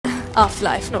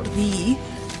afterlife, not the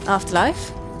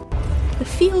afterlife. The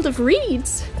Field of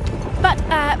Reeds. But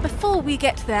before we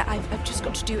get there, I've just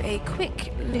got to do a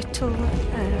quick little...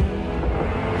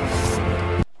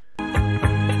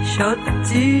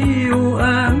 شطي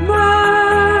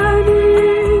وأماني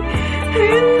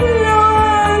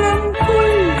العالم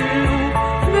كله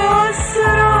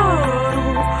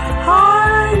بأسراره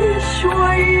عالي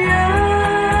شوية.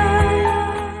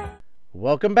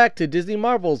 Welcome back to Disney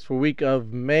Marvels for week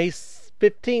of May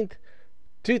 15th,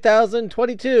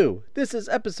 2022. This is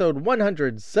episode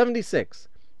 176.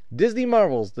 Disney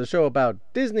Marvels, the show about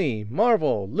Disney,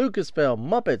 Marvel, Lucasfilm,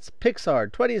 Muppets, Pixar,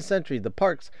 20th Century, the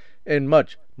parks, and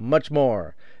much, much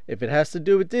more. If it has to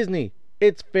do with Disney,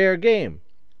 it's fair game.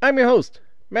 I'm your host,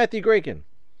 Matthew Graken.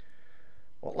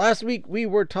 Well, last week we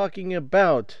were talking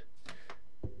about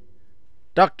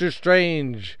Doctor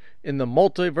Strange in the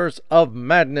Multiverse of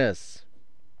Madness.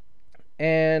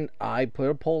 And I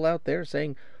put a poll out there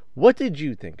saying, what did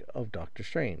you think of Doctor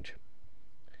Strange?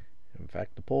 In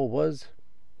fact, the poll was,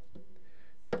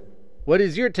 what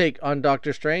is your take on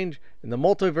Doctor Strange in the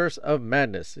Multiverse of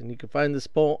Madness? And you can find this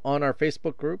poll on our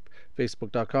Facebook group,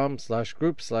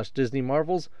 facebook.com/group/Disney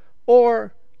Marvels,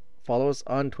 or follow us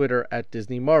on Twitter at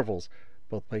Disney Marvels.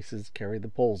 Both places carry the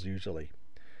polls usually.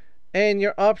 And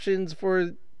your options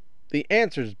for the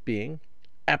answers being,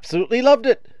 absolutely loved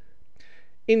it,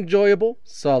 enjoyable,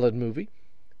 solid movie,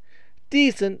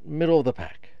 decent, middle of the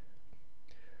pack,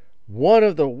 one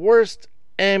of the worst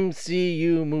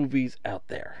MCU movies out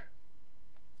there,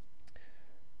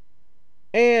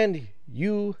 and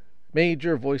you made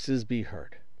your voices be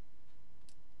heard.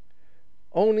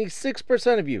 Only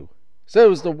 6% of you said it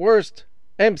was the worst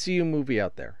MCU movie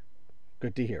out there.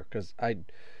 Good to hear, because I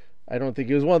don't think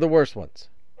it was one of the worst ones.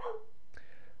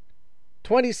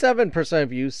 27%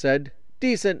 of you said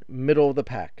decent, middle of the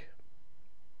pack.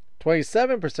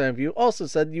 27% of you also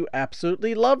said you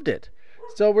absolutely loved it.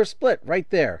 So we're split right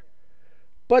there.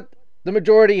 But the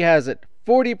majority has it.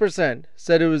 40%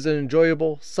 said it was an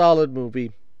enjoyable, solid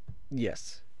movie.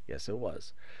 Yes, it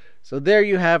was. So there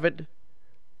you have it.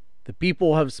 The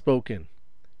people have spoken.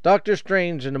 Doctor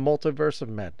Strange in the Multiverse of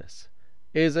Madness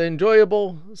is an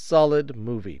enjoyable, solid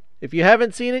movie. If you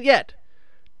haven't seen it yet,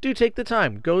 do take the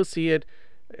time. Go see it.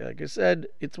 Like I said,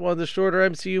 it's one of the shorter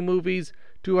MCU movies.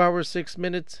 2 hours, 6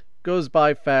 minutes. Goes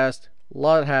by fast. A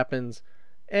lot happens.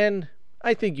 And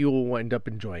I think you will end up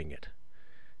enjoying it.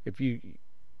 If you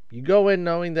go in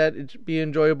knowing that it should be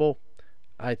enjoyable,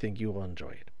 I think you will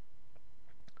enjoy it.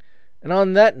 And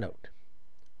on that note,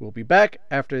 we'll be back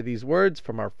after these words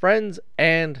from our friends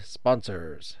and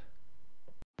sponsors.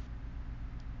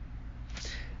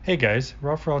 Hey guys,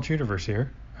 Rob for Alt Universe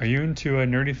here. Are you into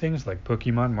nerdy things like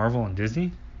Pokemon, Marvel, and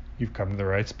Disney? You've come to the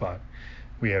right spot.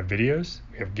 We have videos,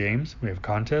 we have games, we have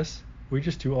contests. We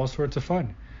just do all sorts of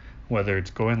fun. Whether it's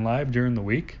going live during the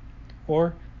week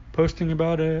or posting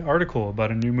about an article about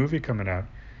a new movie coming out,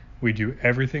 we do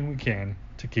everything we can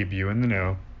to keep you in the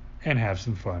know and have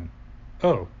some fun.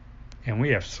 Oh, and we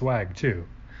have swag too.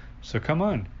 So come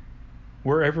on.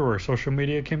 We're everywhere social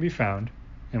media can be found,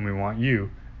 and we want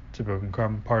you to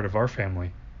become part of our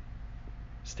family.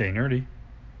 Stay nerdy.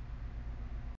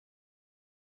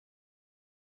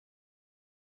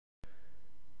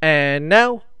 And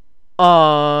now,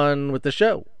 on with the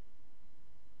show.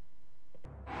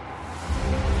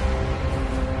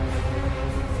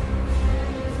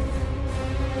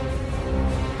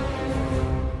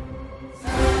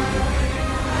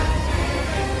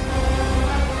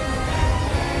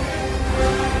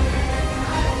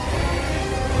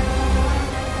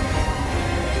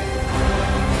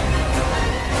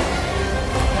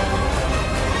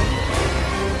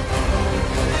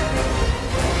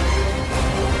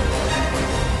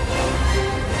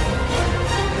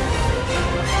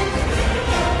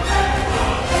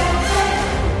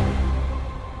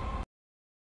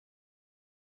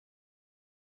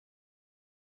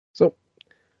 So,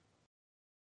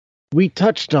 we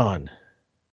touched on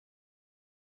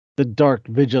the dark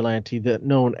vigilante that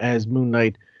known as Moon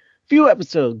Knight a few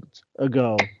episodes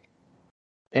ago,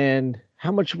 and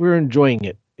how much we're enjoying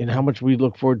it, and how much we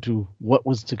look forward to what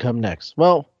was to come next.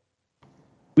 Well,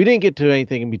 we didn't get to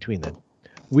anything in between then.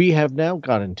 We have now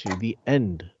gotten to the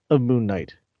end of Moon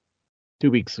Knight 2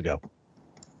 weeks ago.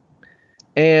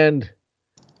 And,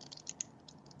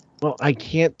 well, I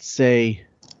can't say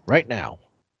right now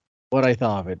what I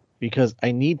thought of it, because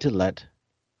I need to let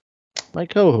my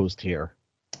co-host here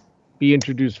be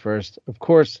introduced first. Of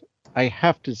course, I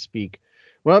have to speak.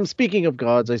 When I'm speaking of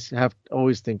gods, I have to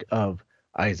always think of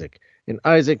Isaac. And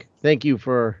Isaac, thank you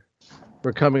for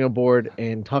coming aboard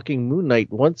and talking Moon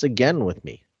Knight once again with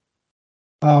me.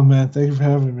 Oh man, thank you for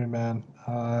having me, man.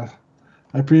 I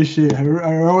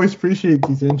always appreciate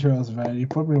these intros, man. You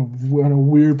put me on a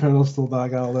weird pedestal that I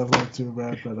gotta live up to,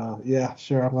 man. But yeah,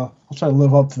 sure, I'll try to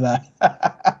live up to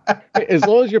that. As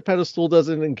long as your pedestal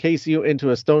doesn't encase you into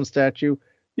a stone statue,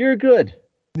 you're good.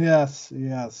 Yes,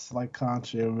 like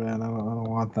Khonshu, man. I don't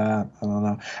want that. I don't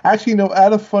know. Actually, no.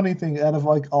 Add a funny thing. Out of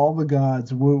like all the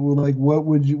gods, what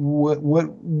would you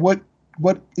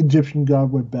what Egyptian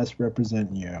god would best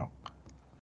represent you?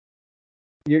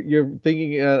 You're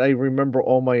thinking I remember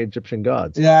all my Egyptian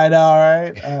gods. Yeah, I know,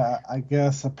 right? I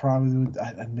guess I probably would.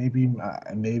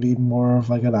 Maybe more of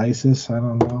like an Isis. I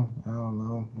don't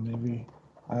know. Maybe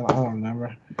I don't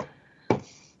remember.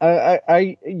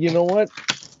 You know what?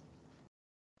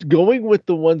 Going with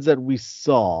the ones that we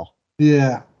saw.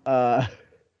 Yeah. Let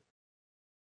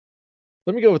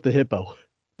me go with the hippo.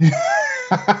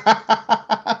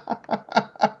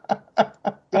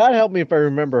 God help me if I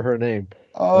remember her name.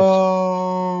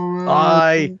 Oh, man.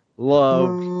 I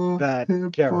love that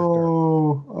character.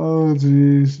 Oh,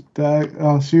 jeez.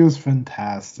 She was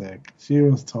fantastic. She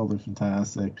was totally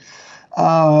fantastic.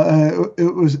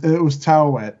 It was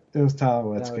Tawet. It was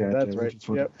Tawet's character. That's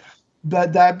right. Yep.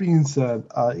 That being said,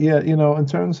 yeah, in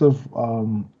terms of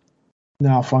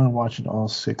now finally watching all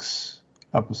 6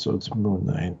 episodes of Moon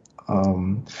Knight.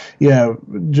 Yeah,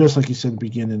 just like you said in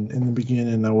the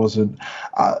beginning, I wasn't,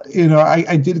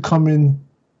 I did come in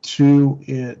to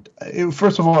it.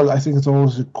 First of all, I think it's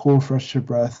always a cool fresh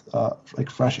breath, like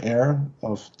fresh air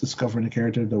of discovering a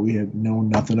character that we had known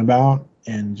nothing about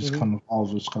and just kind of all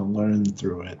of us kind of learning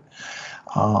through it.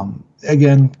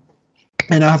 Again,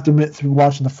 and I have to admit, through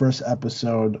watching the first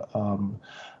episode,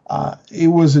 it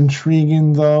was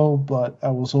intriguing though, but I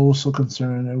was also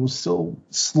concerned. It was still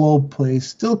slow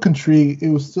paced, still intrigued. It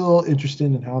was still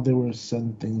interesting in how they were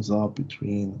setting things up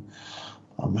between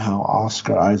how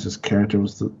Oscar Isaac's character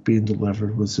was being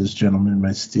delivered was this gentleman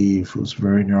by Steve, who's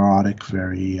very neurotic,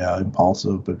 very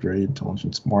impulsive, but very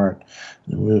intelligent, smart.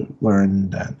 And we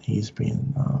learned that his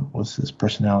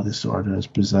personality disorder is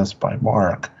possessed by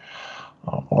Mark,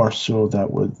 or so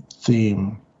that would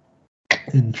theme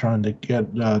in trying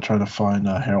to find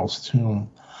Harold's tomb.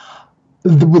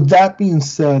 With that being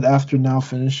said, after now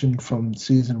finishing from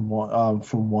season 1,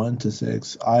 from 1 to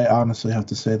 6, I honestly have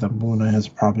to say that Moon Knight has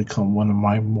probably become one of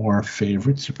my more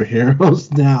favorite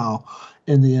superheroes now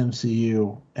in the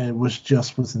MCU, and it was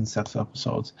just within 6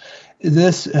 episodes.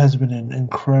 This has been an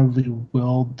incredibly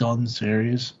well done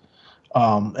series.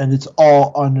 And it's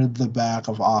all under the back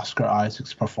of Oscar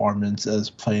Isaac's performance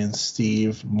as playing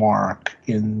Steve Mark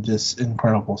in this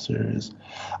incredible series.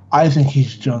 I think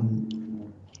he's done.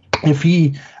 I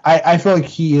feel like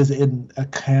he is a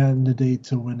candidate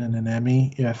to win an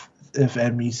Emmy if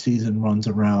Emmy season runs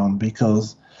around,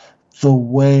 because the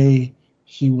way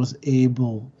he was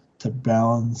able to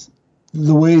balance,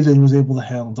 the way that he was able to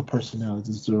handle the personality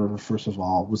disorder, first of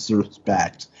all, with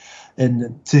respect,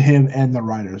 and to him and the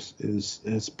writers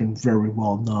has been very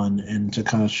well done, and to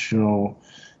kind of show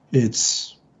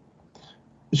its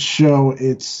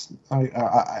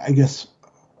I guess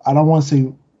I don't want to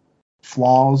say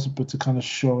flaws, but to kind of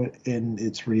show it in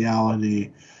its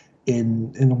reality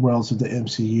in the worlds of the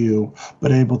MCU,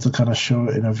 but able to kind of show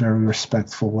it in a very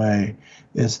respectful way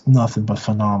is nothing but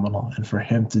phenomenal. And for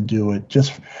him to do it,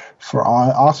 just for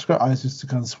Oscar Isaac to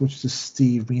kind of switch to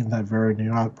Steve being that very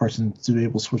neurotic person, to be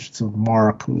able to switch to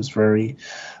Mark, who's very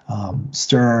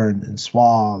stern and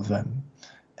suave and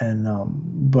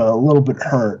but a little bit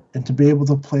hurt, and to be able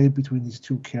to play between these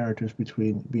two characters,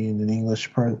 between being an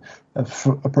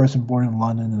a person born in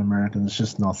London and American, is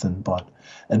just nothing but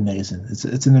amazing.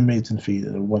 It's an amazing feat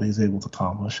of what he's able to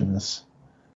accomplish in this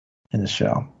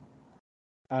show.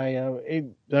 Let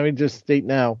me just state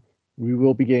now, we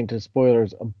will be getting to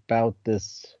spoilers about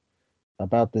this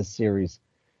series.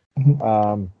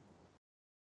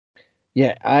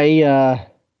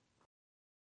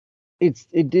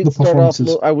 It did start off.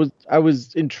 I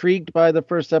was intrigued by the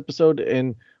first episode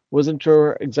and wasn't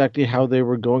sure exactly how they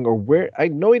were going or where. I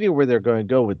had no idea where they're going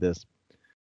to go with this.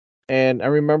 And I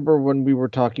remember when we were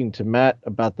talking to Matt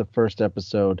about the first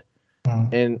episode,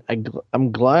 and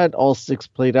I'm glad all 6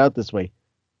 played out this way.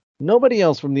 Nobody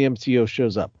else from the MCU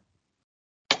shows up.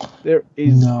 There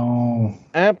is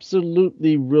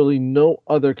absolutely really no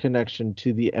other connection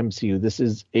to the MCU. This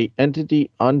is a entity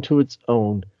unto its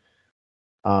own.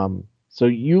 So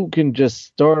you can just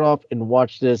start off and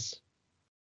watch this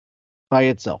by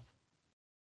itself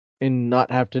and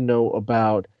not have to know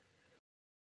about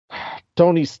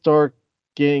Tony Stark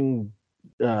getting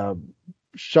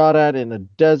shot at in a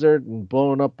desert and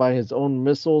blown up by his own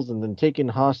missiles and then taken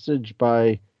hostage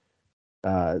by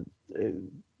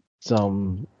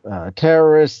some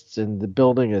terrorists and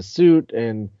building a suit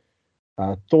and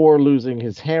Thor losing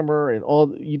his hammer and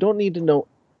all. You don't need to know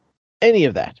any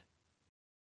of that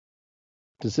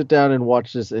to sit down and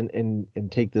watch this and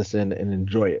take this in and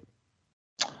enjoy it.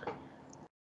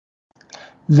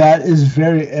 That is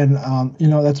very, and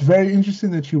that's very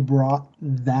interesting that you brought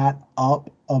that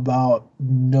up about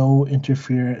no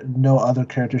other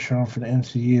character shown for the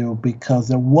MCU, because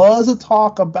there was a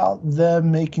talk about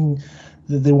them making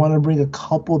that they want to bring a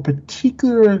couple of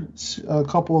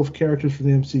characters for the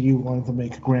MCU wanting to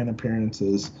make grand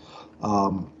appearances,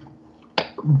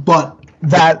 but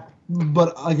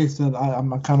like I said,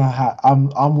 I'm kind of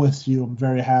I'm with you. I'm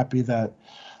very happy that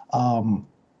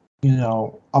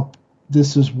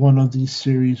this is one of these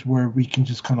series where we can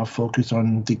just kind of focus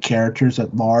on the characters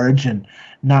at large and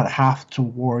not have to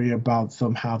worry about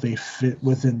them, how they fit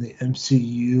within the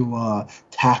MCU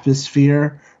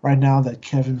tapestry right now that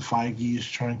Kevin Feige is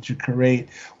trying to create.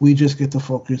 We just get to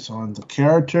focus on the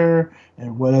character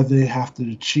and whatever they have to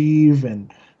achieve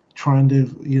and trying to,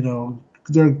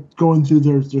 they're going through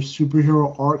their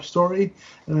superhero arc story.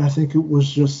 And I think it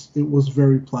was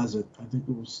very pleasant. I think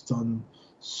it was done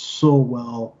so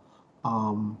well.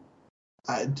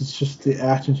 It's just the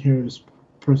action here is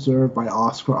preserved by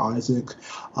Oscar Isaac.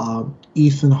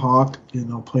 Ethan Hawke,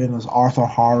 playing as Arthur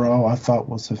Harrow, I thought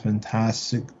was a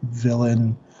fantastic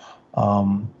villain.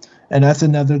 And that's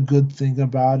another good thing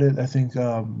about it. I think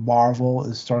Marvel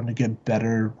is starting to get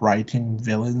better writing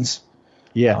villains.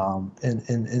 Yeah.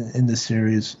 In the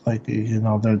series, like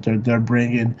they're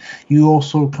bringing. You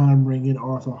also kind of bring in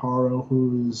Arthur Harrow,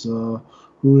 who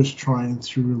is trying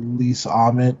to release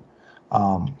Amit.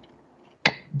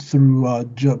 Through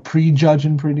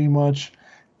prejudging pretty much,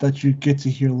 that you get to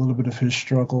hear a little bit of his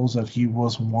struggles, that he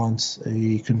was once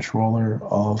a controller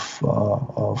of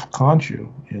Khonshu,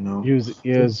 He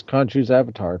was Khonshu's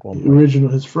avatar at one point.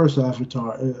 His first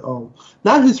avatar.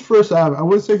 Not his first avatar. I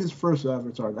wouldn't say his first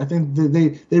avatar. I think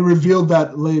they revealed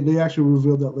that later. They actually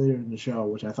revealed that later in the show,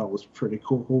 which I thought was pretty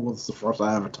cool. Who was the first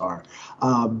avatar?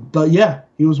 But yeah,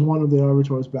 he was one of the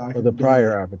avatars back. The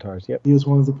prior avatars. Yep. He was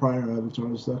one of the prior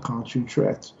avatars that Khonshu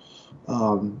tricked.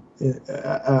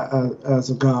 As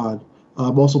a god,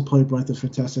 also played by the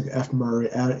fantastic F. Murray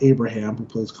Abraham, who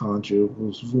plays Khonshu,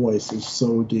 whose voice is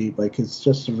so deep. Like, it's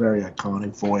just a very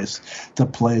iconic voice to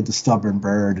play the stubborn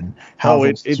bird and how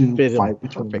it to fit fight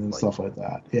between them and stuff like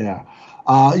that. Yeah,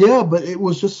 but it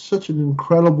was just such an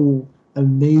incredible,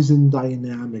 amazing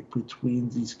dynamic between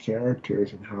these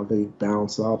characters and how they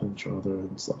balance out each other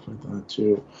and stuff like that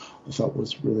too. I thought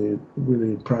was really,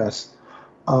 really impressed.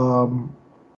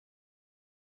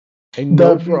 And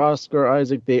note for Oscar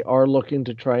Isaac, they are looking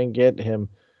to try and get him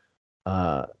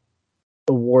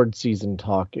award season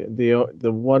talk. The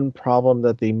one problem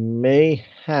that they may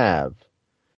have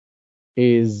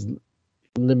is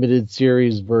limited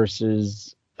series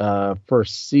versus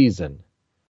first season,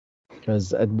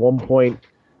 because at one point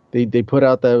they put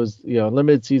out those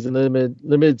limited season,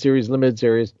 limited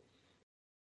series.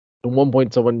 At one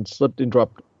point, someone slipped and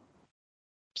dropped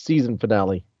season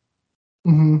finale.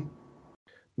 Mm-hmm.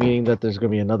 Meaning that there's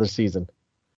going to be another season.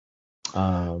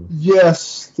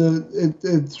 Yes,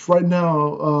 it's right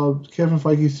now. Kevin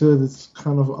Feige said it's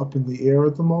kind of up in the air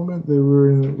at the moment. They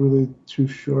weren't really too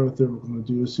sure if they were going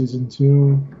to do a season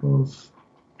 2 of.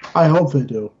 I hope they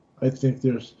do. I think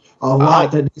there's a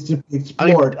lot that needs to be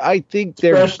explored. I think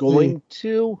they're going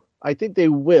to. I think they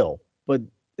will, but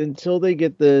until they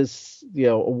get this,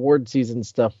 award season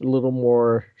stuff a little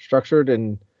more structured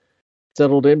and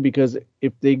settled in, because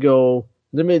if they go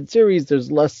limited series, there's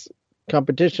less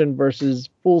competition versus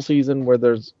full season, where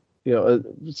there's a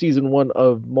season 1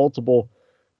 of multiple,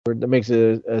 where that makes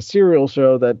it a serial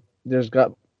show that there's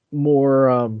got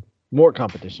more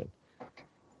competition.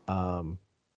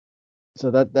 So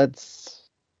that's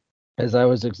as I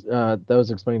was that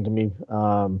was explained to me.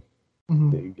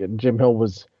 Jim Hill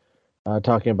was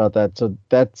talking about that. So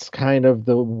that's kind of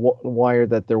the wire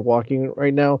that they're walking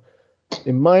right now.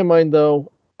 In my mind,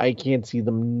 though, I can't see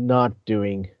them not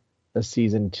doing a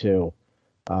season 2.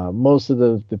 Most of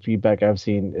the feedback I've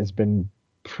seen has been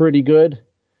pretty good.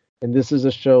 And this is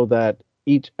a show that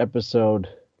each episode,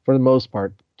 for the most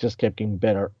part, just kept getting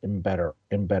better and better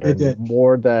and better. And the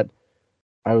more that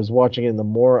I was watching it, the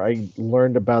more I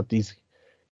learned about these.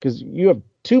 Because you have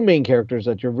 2 main characters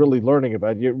that you're really learning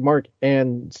about. You're Mark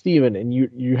and Steven, and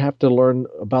you have to learn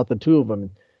about the 2 of them.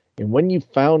 And when you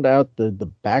found out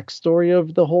the backstory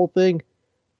of the whole thing,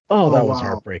 that was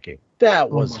heartbreaking.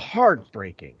 That was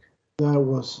heartbreaking. That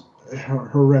was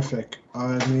horrific.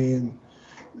 I mean,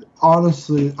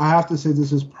 honestly, I have to say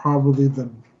this is probably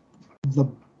the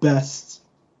best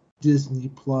Disney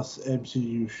Plus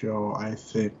MCU show, I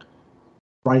think,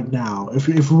 right now.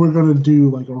 If we're gonna do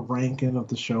like a ranking of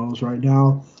the shows right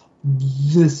now,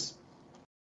 this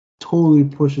totally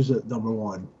pushes it number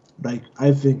one. Like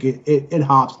I think it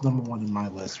hops number one in my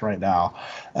list right now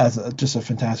as just a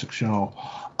fantastic show.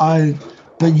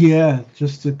 But yeah,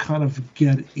 just to kind of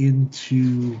get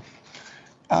into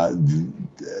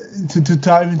to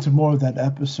dive into more of that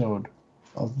episode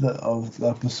of the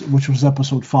episode, which was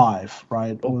episode 5,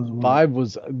 right? Five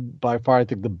was by far, I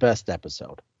think, the best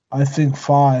episode. I think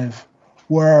 5,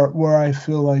 where I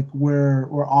feel like where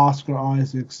Oscar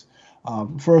Isaacs,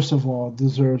 first of all,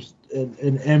 deserves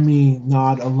an Emmy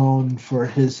nod alone for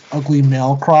his ugly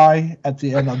male cry at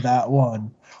the end of that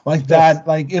one. Like that,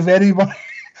 like if anybody,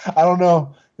 I don't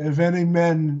know if any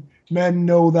men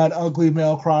know that ugly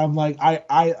male cry. I'm like,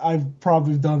 I've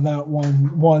probably done that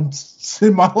one once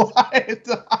in my life.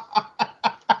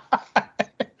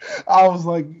 I was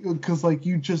like, because like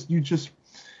you just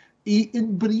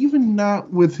but even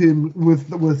not with him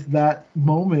with that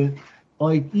moment,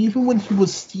 like even when he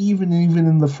was Steven, even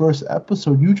in the first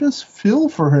episode, you just feel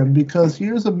for him because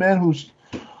here's a man who's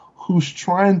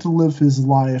trying to live his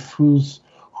life, who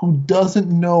doesn't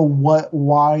know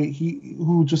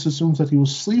who just assumes that he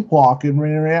was sleepwalking. When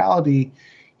in reality,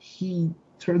 he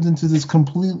turns into this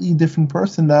completely different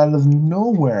person out of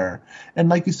nowhere. And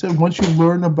like you said, once you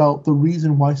learn about the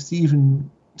reason why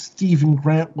Stephen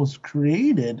Grant was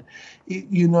created,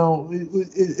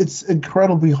 it's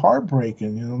incredibly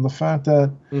heartbreaking. The fact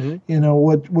that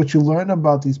what you learn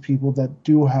about these people that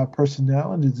do have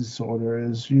personality disorder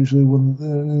is usually when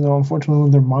unfortunately when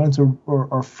their minds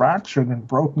are fractured and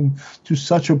broken to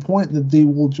such a point that they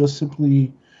will just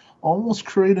simply almost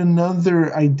create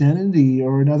another identity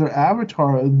or another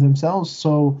avatar of themselves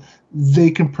so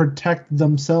they can protect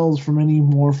themselves from any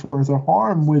more further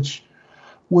harm, which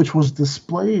was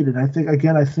displayed. And I think that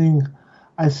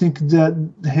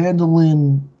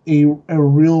handling a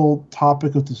real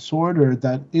topic of disorder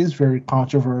that is very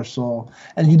controversial,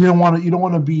 and you don't want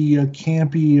to be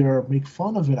campy or make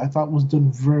fun of it, I thought was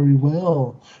done very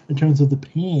well in terms of the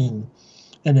pain,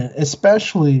 and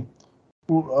especially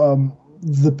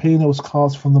the pain that was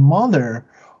caused from the mother,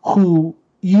 who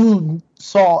you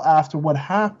saw after what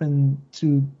happened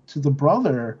to the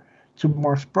brother, to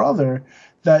Mark's brother,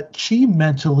 that she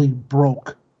mentally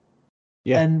broke.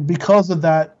 Yeah. And because of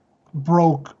that,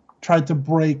 tried to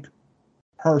break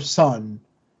her son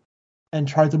and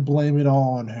tried to blame it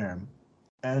all on him.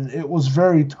 And it was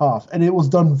very tough. And it was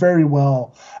done very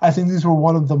well. I think these were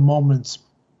one of the moments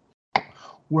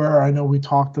where I know we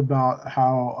talked about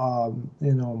how,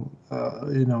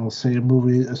 say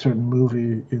a certain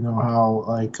movie, how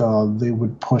like they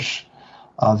would push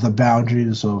the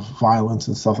boundaries of violence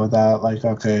and stuff like that. Like,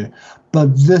 okay, but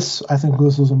I think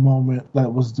this was a moment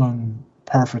that was done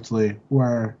perfectly,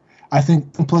 where I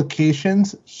think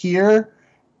implications here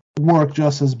work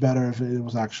just as better if it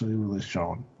was actually really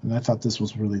shown. And I thought this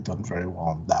was really done very well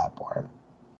on that part.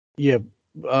 Yeah,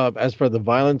 as for the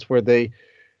violence, where they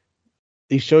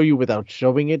show you without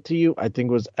showing it to you, I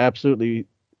think was absolutely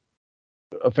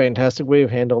a fantastic way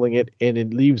of handling it, and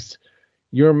it leaves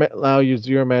allows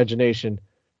your imagination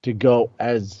to go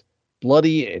as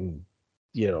bloody and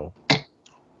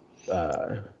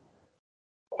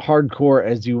hardcore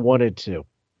as you wanted to.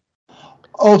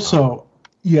 Also,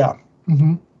 yeah.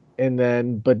 Mm-hmm. And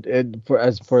then,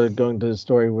 as for going to the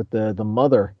story with the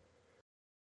mother,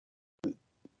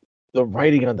 the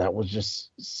writing on that was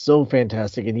just so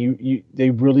fantastic, and they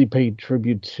really paid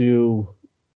tribute to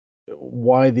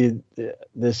why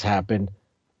this happened.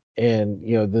 And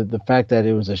the fact that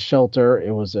it was a shelter,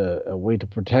 it was a way to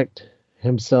protect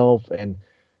himself, and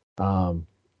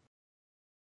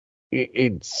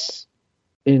it's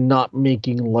in not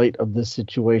making light of the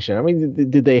situation. I mean,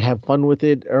 did they have fun with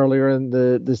it earlier in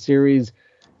the series?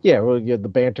 Yeah, well, the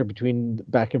banter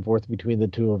back and forth between the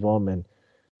two of them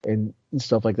and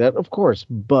stuff like that, of course.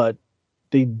 But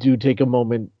they do take a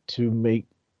moment to make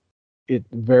it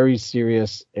very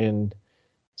serious and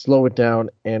slow it down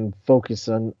and focus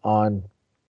on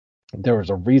there was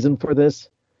a reason for this,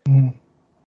 and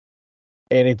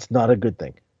it's not a good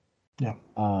thing. Yeah.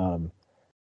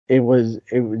 It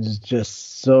was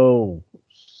just so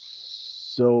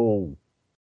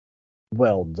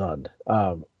well done.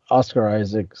 Oscar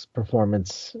Isaac's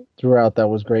performance throughout that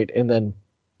was great, and then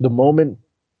the moment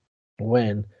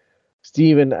when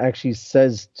Steven actually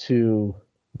says to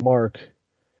Mark,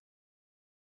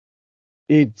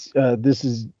 this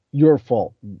is your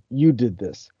fault. You did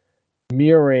this.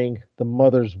 Mirroring the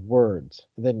mother's words.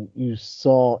 Then you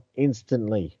saw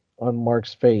instantly on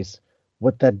Mark's face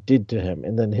what that did to him,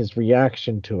 and then his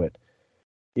reaction to it.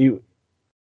 you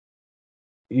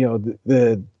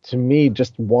the to me,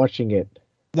 just watching it.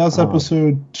 That's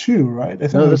episode 2, right? I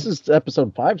think No, this is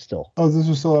episode 5 still. Oh, this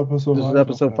was still episode 5. This is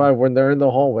episode 5 when they're in the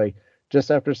hallway,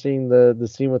 just after seeing the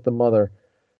scene with the mother,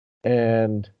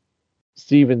 and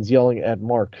Steven's yelling at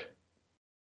Mark,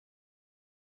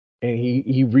 and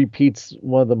he repeats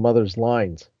one of the mother's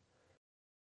lines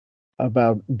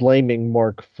about blaming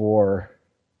Mark for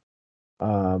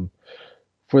the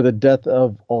death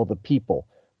of all the people.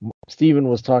 Steven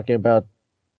was talking about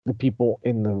the people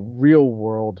in the real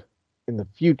world in the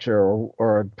future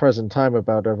or at present time,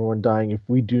 about everyone dying if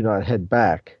we do not head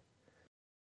back.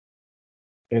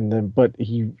 And then, but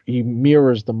he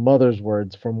mirrors the mother's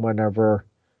words from whenever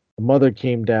the mother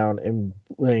came down and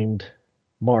blamed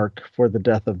Mark for the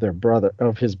death of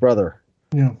his brother.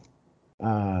 Yeah.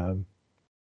 And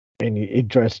it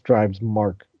just drives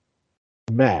Mark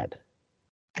mad.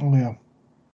 Oh yeah.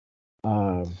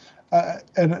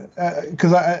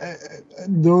 Because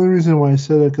the only reason why I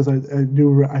said that, because I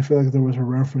feel like there was a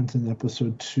reference in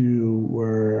episode 2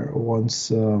 where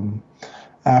once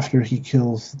after he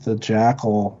kills the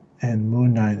Jackal and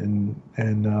Moon Knight and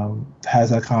has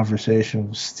that conversation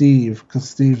with Steve, because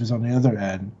Steve is on the other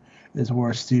end, is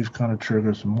where Steve kind of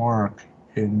triggers Mark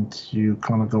into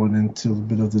kind of going into a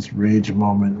bit of this rage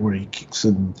moment where he kicks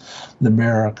in the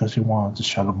mirror because he wanted to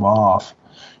shut him off,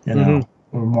 you know. Mm-hmm.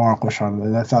 Or Mark was trying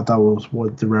to. I thought that was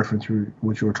what the reference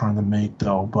which you were trying to make,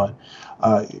 though. But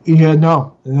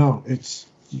it's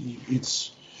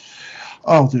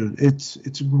oh, dude,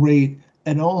 it's great.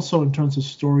 And also in terms of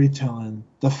storytelling,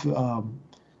 the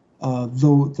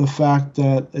fact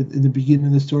that in the beginning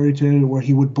of the storytelling where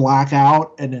he would black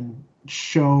out and then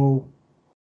show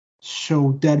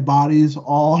dead bodies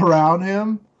all around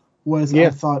him was, I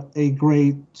thought, a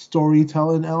great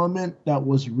storytelling element that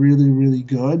was really, really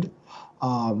good.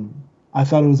 I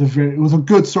thought it was a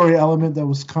good story element that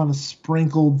was kind of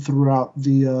sprinkled throughout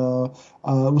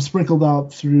was sprinkled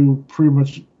out through pretty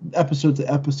much episode to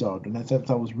episode, and I thought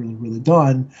that was really, really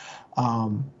done.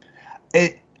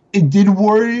 It did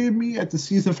worry me at the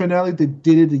season finale they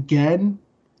did it again.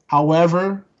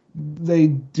 However, they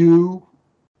do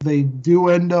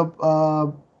end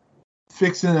up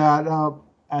fixing that up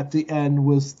at the end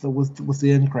with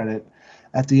the end credit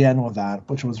at the end with that,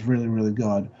 which was really, really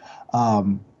good.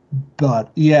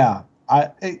 But yeah,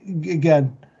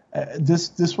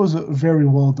 this was a very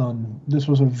well done. This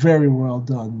was a very well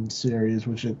done series,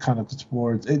 which it kind of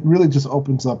explores. It really just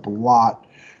opens up a lot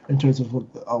in terms of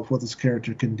what this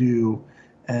character can do,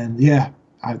 and yeah,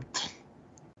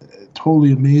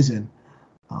 totally amazing.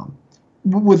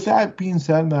 With that being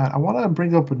said, Matt, I want to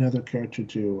bring up another character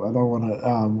too. I don't want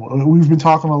to. We've been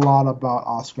talking a lot about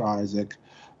Oscar Isaac.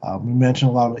 We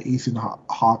mentioned a lot of Ethan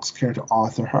Hawke's character,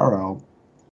 Arthur Harrow.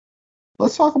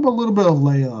 Let's talk about a little bit of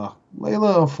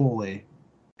Layla Foley,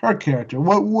 her character.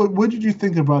 What did you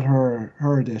think about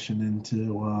her addition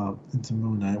into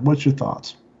Moon Knight? What's your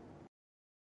thoughts?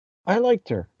 I liked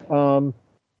her.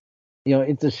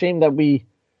 It's a shame that we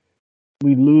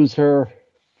lose her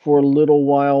for a little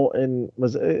while, and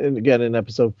again in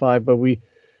episode 5, but we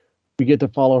get to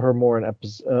follow her more in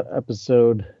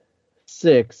episode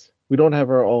 6. We don't have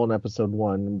her all in episode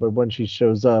 1, but when she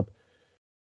shows up,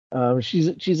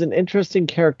 she's an interesting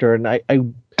character, and I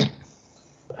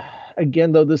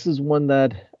again, though, this is one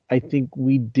that I think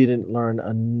we didn't learn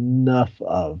enough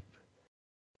of.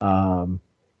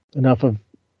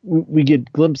 We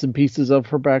get glimpses and pieces of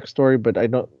her backstory, but I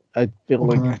feel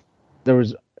like there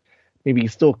was maybe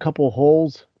still a couple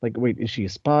holes. Like, wait, is she a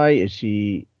spy? Is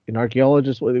she an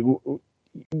archaeologist?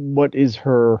 What is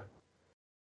her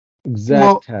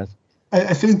exact task?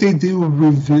 I think they do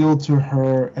reveal to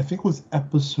her, I think it was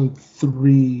episode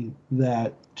 3,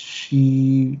 that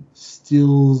she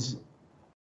steals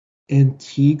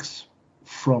antiques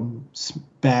from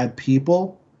bad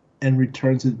people and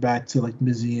returns it back to like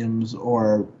museums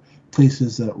or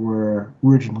places that were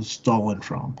originally stolen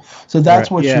from. So that's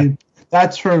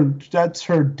that's her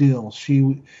deal.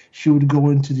 She would go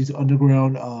into these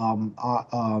underground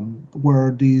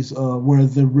where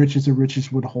the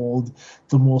richest would hold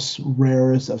the most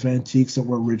rarest of antiques that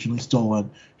were originally stolen.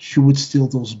 She would steal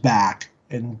those back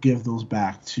and give those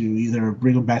back to either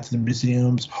bring them back to the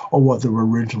museums or what they were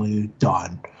originally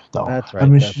done. Though. That's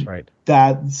right.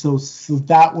 So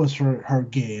that was her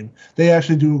game. They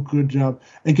actually do a good job.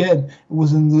 Again, it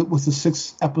was with the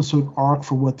 6-episode arc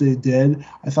for what they did.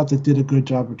 I thought they did a good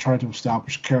job of trying to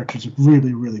establish characters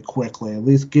really, really quickly. At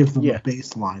least give them a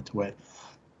baseline to it.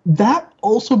 That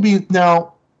also with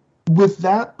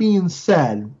that being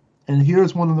said, and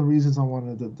here's one of the reasons I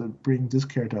wanted to bring this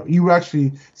character up. You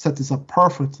actually set this up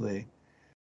perfectly.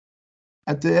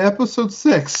 At the episode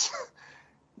 6,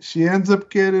 she ends up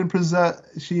getting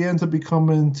She ends up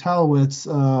becoming Talowit's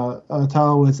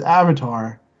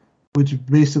avatar, which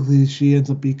basically she ends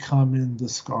up becoming the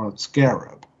Scarlet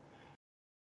Scarab.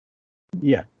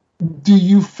 Yeah.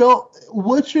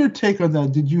 What's your take on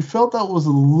that? Did you felt that was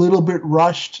a little bit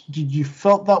rushed? Did you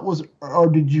felt that was, or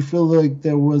did you feel like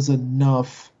there was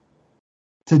enough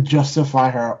to justify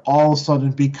her all of a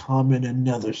sudden becoming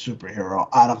another superhero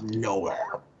out of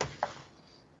nowhere?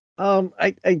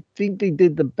 I think they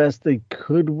did the best they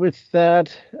could with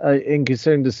that, in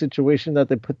considering the situation that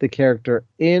they put the character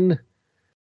in.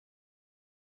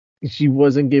 She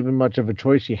wasn't given much of a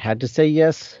choice. She had to say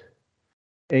yes.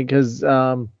 And because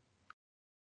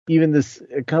even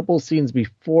a couple scenes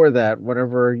before that,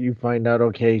 whenever you find out,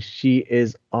 okay, she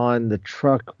is on the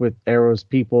truck with Arrow's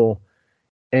people,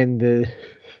 and the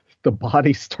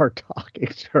bodies start talking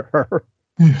to her.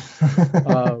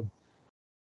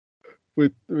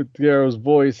 With Arrow's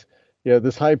voice,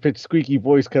 this high pitched squeaky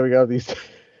voice coming out of these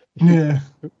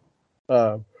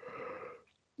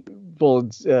full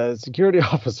security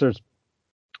officers.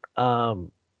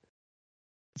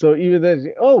 So even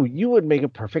then, you would make a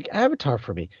perfect avatar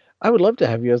for me. I would love to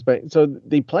have you as my. So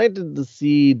they planted the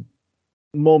seed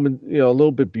moment, a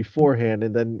little bit beforehand,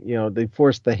 and then they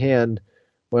forced the hand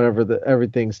whenever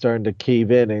everything's starting to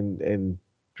cave in and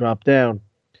drop down.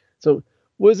 So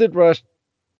was it rushed?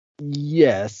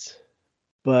 Yes,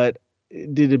 but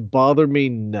did it bother me?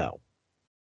 No.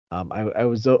 I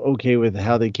was okay with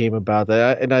how they came about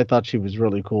that, and I thought she was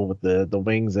really cool with the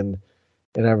wings and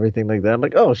everything like that. I'm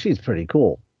like, oh, she's pretty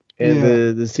cool.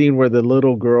 And the scene where the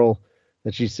little girl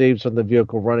that she saves from the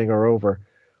vehicle running her over,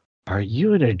 are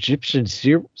you an Egyptian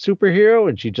superhero?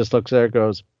 And she just looks at her and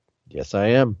goes, yes, I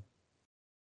am.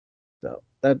 So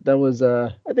that was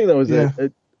I think that was a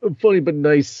funny but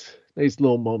nice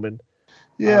little moment.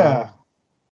 Yeah.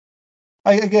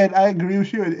 I agree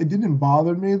with you. It didn't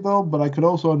bother me though, but I could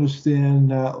also understand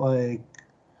that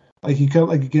you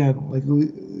kind of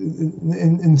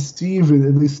in Steven,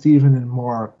 at least Steven and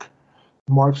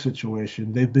Mark's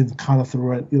situation, they've been kind of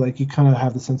through it. Like you kind of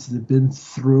have the sense that they've been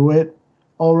through it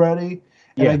already.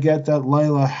 And I get that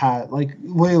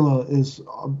Layla is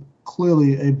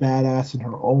clearly a badass in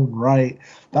her own right.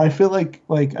 But I feel like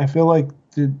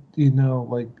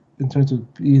in terms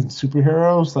of being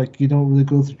superheroes, you don't really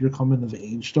go through your coming of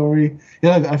age story.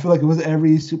 I feel like it was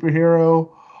every superhero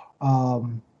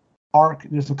arc.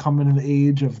 There's a coming of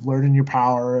age of learning your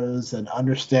powers and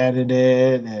understanding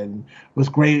it, and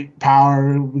with great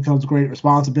power becomes great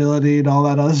responsibility and all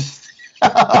that other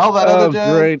other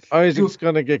jazz. Great. Isaac's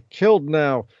gonna get killed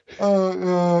now.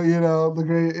 The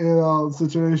great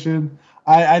situation.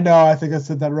 I know. I think I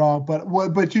said that wrong, but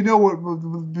what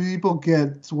people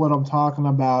get what I'm talking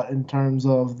about in terms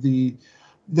of the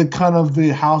kind of the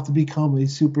how to become a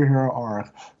superhero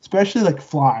arc, especially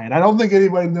flying. I don't think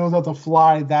anybody knows how to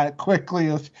fly that quickly.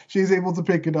 If she's able to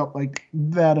pick it up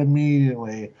that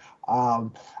immediately.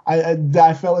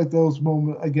 I felt like those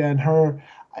moments again.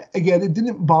 It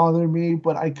didn't bother me,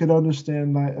 but I could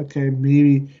understand that. Okay,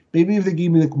 maybe if they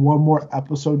gave me one more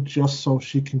episode just so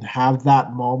she can have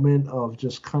that moment of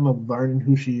just kind of learning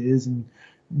who she is and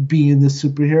being the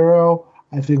superhero,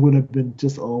 I think would have been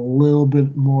just a little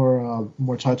bit more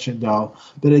touching though.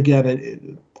 But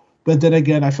again,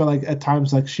 I felt like at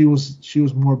times she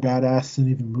was more badass than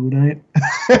even Moon Knight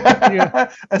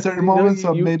at certain moments.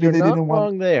 So maybe they didn't want.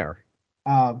 Wrong there.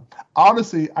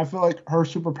 Honestly, I feel like her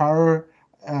superpower.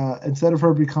 Instead of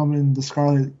her becoming the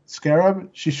Scarlet Scarab,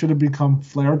 she should have become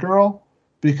Flare Girl,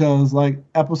 because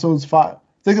episodes 5.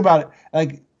 Think about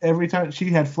it. Every time she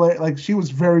had flare, she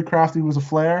was very crafty with a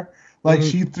flare.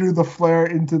 She threw the flare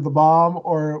into the bomb,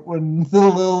 or when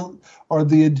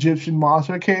the Egyptian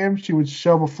monster came, she would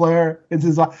shove a flare into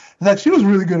his eye. She was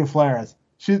really good at flares.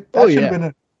 Should have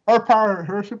been her power.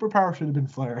 Her superpower should have been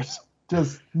flares.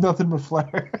 Just nothing but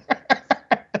flare.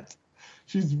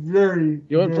 She's very.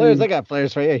 You want flares? I got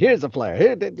flares for you. Here's a flare.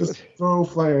 Here, just throw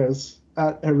flares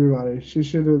at everybody. She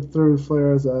should have thrown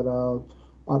flares at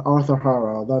Arthur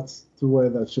Harrow. That's the way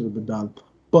that should have been done.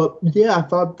 But yeah, I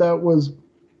thought that was.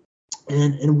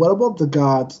 And what about the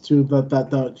gods too?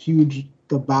 That huge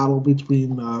battle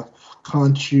between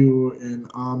Khonshu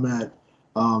and Ammit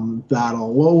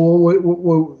battle. What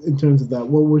in terms of that?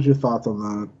 What was your thoughts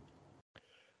on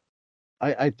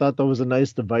that? I thought that was a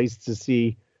nice device to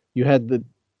see. You had the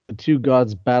two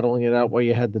gods battling it out while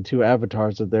you had the two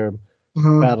avatars of them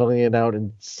battling it out.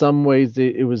 In some ways,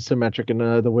 it was symmetric, and in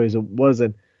other ways, it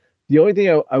wasn't. The only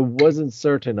thing I wasn't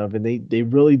certain of, and they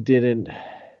really didn't,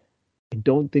 I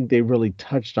don't think they really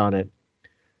touched on it.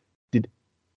 Did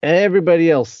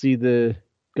everybody else see the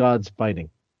gods fighting?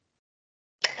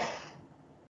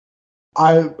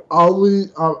 I'm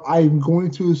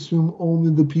going to assume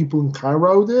only the people in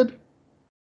Cairo did,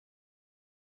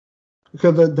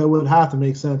 because that would have to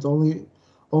make sense. Only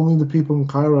the people in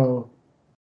Cairo,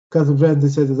 because eventually they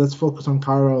said that let's focus on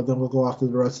Cairo, then we'll go after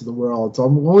the rest of the world. So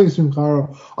I'm only assuming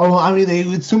Cairo. Oh, I mean, they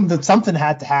would assume that something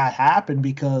had to happen,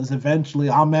 because eventually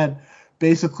Ahmed's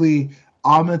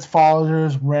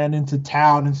followers ran into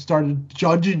town and started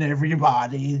judging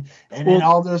everybody, and then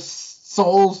all their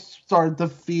souls started to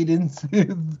feed into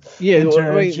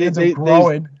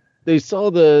growing. They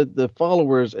saw the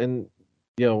followers, and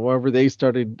wherever they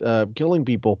started killing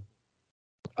people.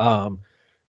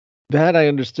 That I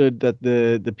understood that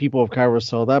the people of Cairo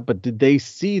saw that, but did they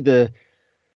see the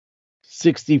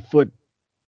 60-foot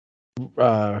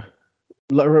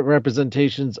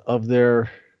representations of their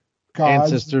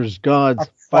ancestors' gods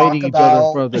fighting each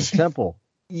other from the temple?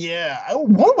 Yeah,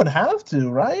 one would have to,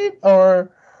 right?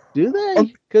 Or do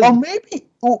they? Or maybe,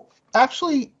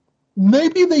 actually,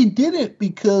 maybe they didn't,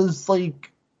 because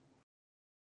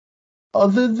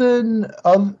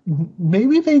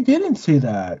maybe they didn't see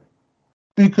that,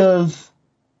 because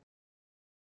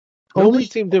nobody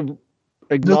seemed to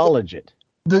acknowledge it.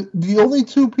 The only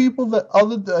two people I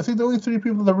think the only three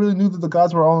people that really knew that the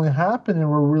gods were only happening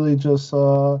were really just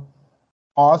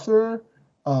Arthur,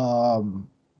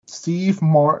 Steve,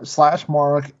 Mark,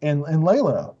 and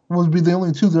Layla would be the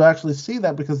only two that actually see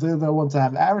that, because they're the ones that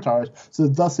have avatars. So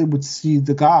thus they would see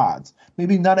the gods.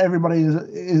 Maybe not everybody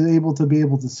is able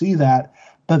to see that,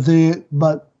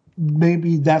 but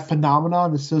maybe that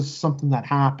phenomenon is just something that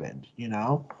happened,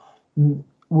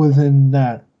 within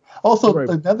that. Also, right.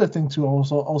 Another thing too,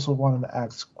 also wanted to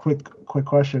ask quick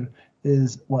question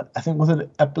is I think was it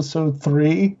episode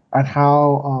 3 on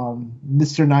how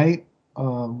Mr. Knight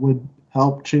would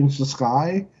help change the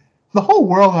sky. The whole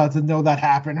world had to know that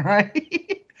happened,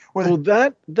 right? Well,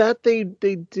 that they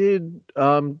did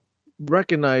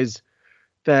recognize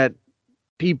that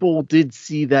people did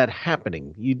see that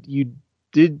happening. You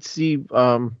did see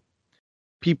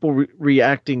people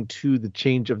reacting to the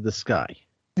change of the sky.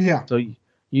 Yeah. So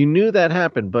you knew that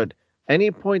happened, but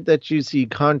any point that you see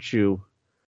Khonshu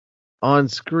on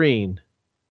screen,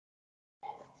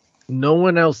 no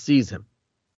one else sees him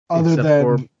other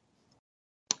than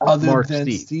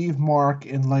Steve, Mark,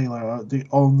 and Layla are the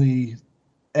only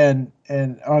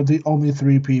are the only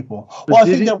 3 people. Well,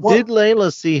 did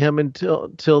Layla see him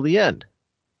until the end?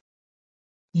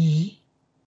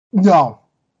 No,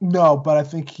 but I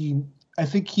think he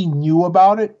knew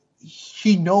about it.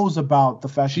 She knows about the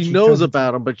fact she knows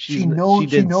about him, but she didn't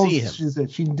see him.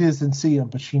 She doesn't see him,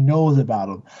 but she knows about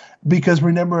him, because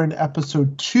remember in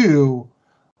episode 2,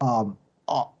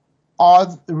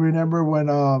 remember when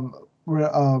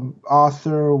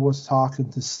Arthur was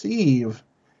talking to Steve,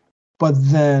 but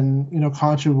then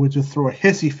Khonshu would just throw a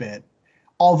hissy fit.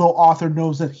 Although Arthur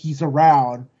knows that he's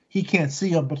around, he can't see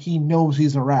him, but he knows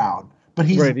he's around. But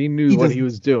he knew what he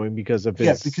was doing because of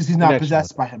his because he's not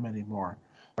possessed by him anymore.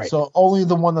 Right. So only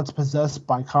the one that's possessed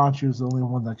by Khonshu is the only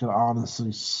one that can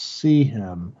honestly see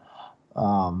him.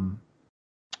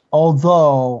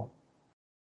 Although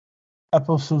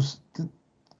episodes,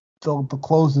 the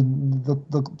closing,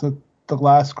 the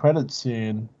last credit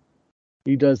scene,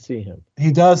 he does see him.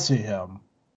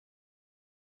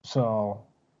 So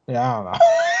yeah, I don't know.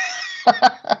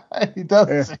 He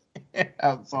does see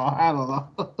him, so I don't know.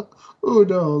 Who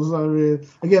knows? I mean,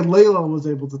 again, Layla was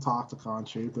able to talk to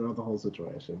Khonshu throughout the whole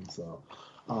situation. So,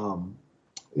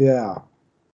 yeah.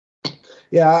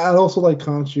 I also like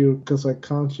Khonshu, because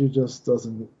Khonshu just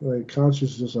doesn't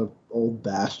Khonshu's just an old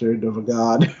bastard of a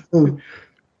god.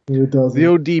 He doesn't. The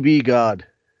ODB god.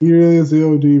 He really is the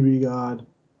ODB god.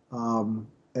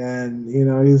 And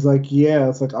he's like, yeah,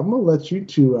 it's like, I'm gonna let you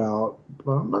 2 out,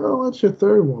 but I'm not gonna let your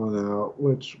 3rd one out,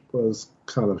 which was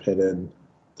kind of hidden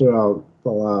throughout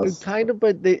the last. Kind of,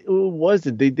 but it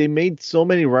wasn't. They made so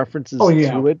many references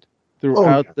to it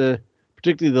throughout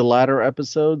particularly the latter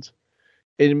episodes.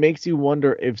 It makes you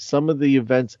wonder if some of the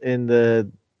events in the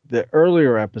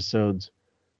earlier episodes,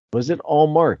 was it all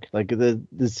Mark? Like the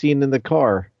scene in the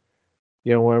car,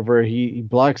 whenever he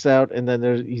blacks out, and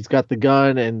then he's got the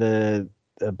gun, and the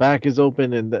back is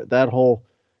open, and that whole,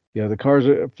 the cars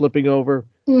are flipping over.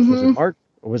 Mm-hmm. Was it Mark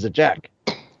or was it Jack?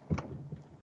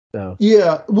 So.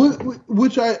 Yeah,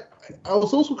 which I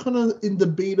was also kind of in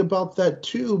debate about that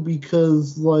too,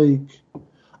 because a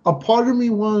part of me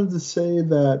wanted to say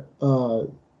that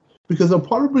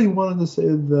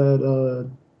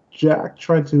Jack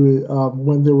tried to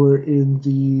when they were in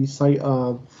the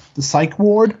psych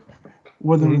ward,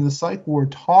 when they were in the psych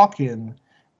ward talking,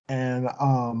 and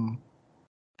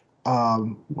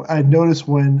I noticed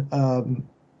when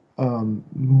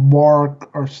Mark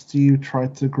or Steve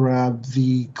tried to grab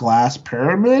the glass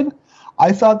pyramid,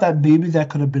 I thought that maybe that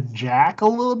could have been Jack a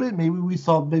little bit. Maybe we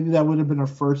thought maybe that would have been our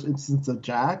first instance of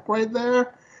Jack right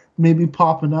there, maybe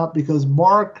popping up because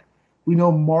Mark, we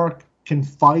know Mark can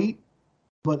fight,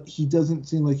 but he doesn't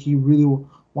seem like he really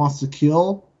wants to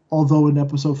kill. Although in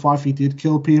episode 5 he did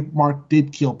kill people, Mark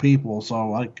did kill people. So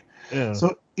like, Yeah.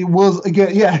 so it was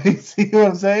again, yeah. See what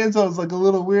I'm saying? So it's like a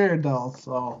little weird though.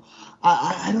 So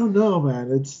I don't know,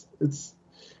 man.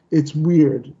 It's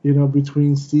weird, you know,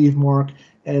 between Steve, Mark,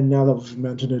 and now that we've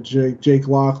mentioned it, Jake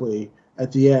Lockley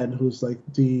at the end, who's like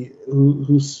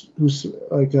who's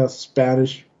like a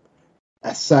Spanish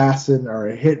assassin or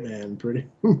a hitman, pretty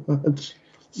much.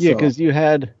 Yeah, So, because you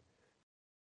had,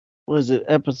 was it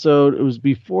episode? It was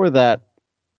before that.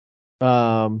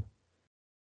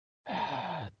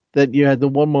 That you had the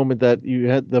one moment that you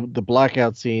had the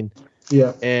blackout scene,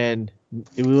 yeah, and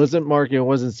it wasn't Mark and it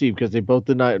wasn't Steve because they both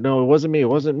denied. No, it wasn't me. It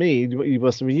wasn't me. It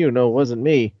must have been you. No, it wasn't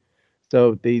me.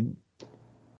 So they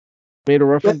made a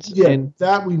reference.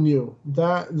 that we knew.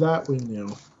 That we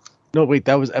knew. No, wait,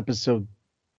 that was episode.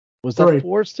 Was 3. that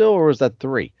 4 still, or was that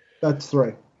 3? That's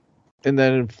 3. And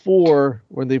then in 4,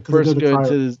 when they 'Cause they first go to go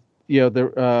into,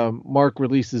 the Mark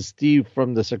releases Steve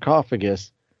from the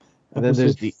sarcophagus, and then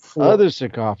there's Episode the 4. other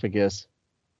sarcophagus.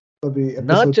 That'd be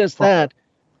Not episode just 5. that,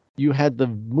 you had the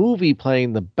movie playing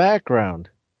in the background.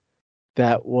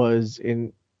 That was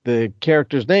in the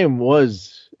character's name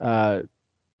was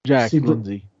Jack Secret.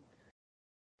 Lindsay,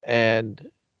 and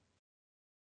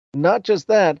not just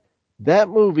that. That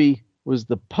movie was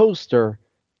the poster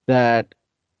that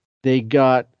they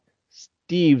got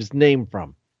Steve's name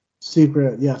from.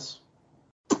 Secret, yes.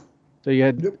 So you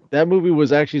had Yep. that movie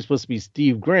was actually supposed to be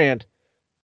Steve Grant,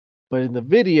 but in the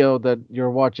video that you're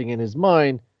watching in his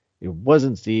mind, it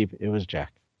wasn't Steve, it was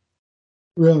Jack.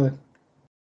 Really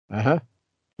Uh-huh.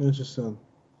 interesting.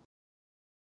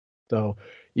 So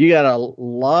you got a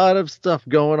lot of stuff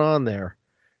going on there.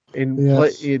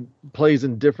 Yes. It plays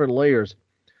in different layers.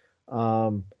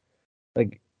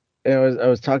 Like I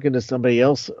was talking to somebody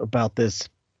else about this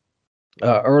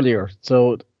earlier.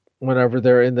 So whenever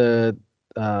they're in the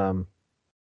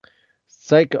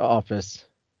psych office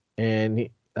and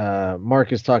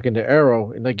Mark is talking to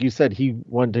Arrow, and like you said, he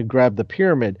wanted to grab the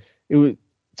pyramid. It was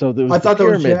so there was I the thought that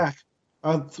was pyramid.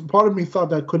 Jack. Part of me thought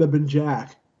that could have been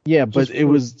Jack. Yeah, but Just it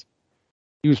was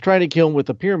he was trying to kill him with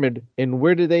the pyramid, and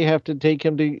where did they have to take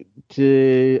him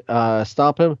to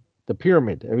stop him? The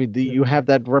pyramid. I mean, you have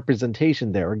that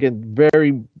representation there. Again,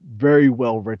 very, very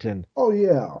well written. Oh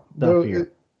yeah, Stuff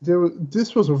here.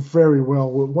 this was a very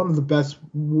one of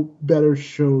the better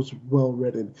shows, well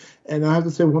written, and I have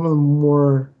to say one of the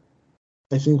more,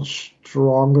 I think,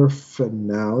 stronger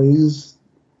finales.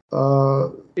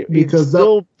 Because it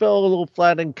still fell a little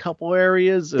flat in a couple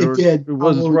areas. it did. It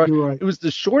was You're right. It was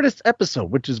the shortest episode,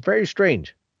 which is very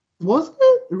strange. Wasn't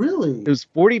it really? It was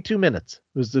 42 minutes.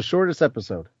 It was the shortest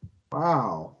episode.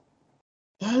 Wow,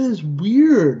 that is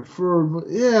weird.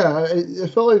 I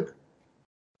felt like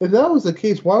if that was the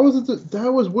case, why was it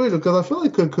that was weird? Because I feel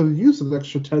like could have used an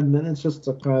extra 10 minutes just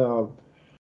to kind of.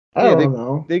 I don't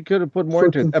know. They could have put more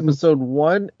into it. Episode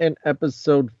 1 and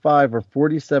episode 5 are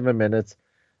 47 minutes,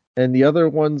 and the other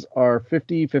ones are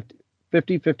 50,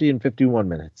 and 51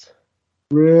 minutes.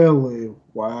 Really?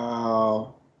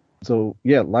 Wow. So,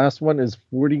 yeah, last one is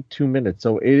 42 minutes.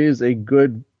 So it is a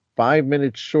good 5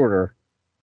 minutes shorter,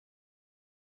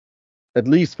 at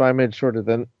least 5 minutes shorter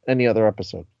than any other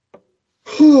episode.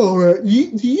 Oh, man.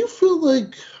 Do you feel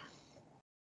like...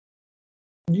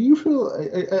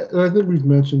 I think we've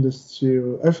mentioned this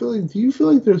too. Do you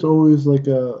feel like there's always like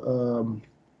a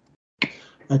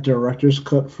director's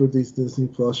cut for these Disney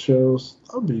Plus shows?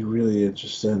 That would be really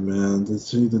interesting, man, to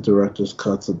see the director's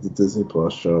cuts of the Disney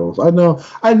Plus shows. I know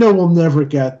we'll never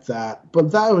get that,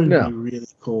 but that would be really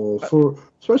cool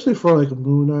especially for like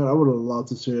Moon Knight. I would have loved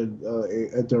to see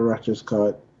a director's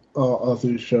cut of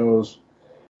these shows.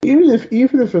 Even if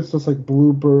it's just like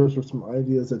bloopers or some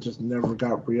ideas that just never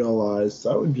got realized,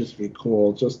 that would just be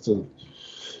cool just to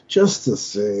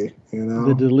see, you know.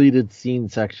 The deleted scene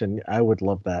section, I would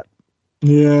love that.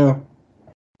 Yeah.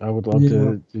 I would love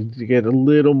to get a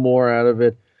little more out of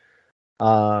it.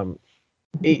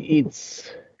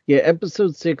 It's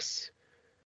episode 6,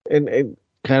 and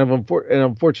kind of an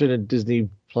unfortunate Disney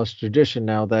Plus tradition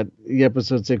now that the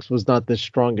episode 6 was not the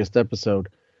strongest episode.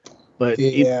 But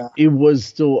it was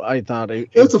still, I thought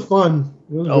it was fun.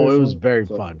 It was very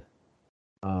fun.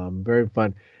 Very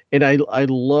fun. And I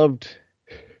loved,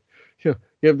 you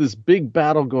have this big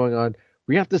battle going on.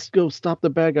 We have to go stop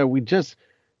the bad guy. We just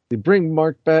They bring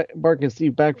Mark and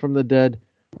Steve back from the dead.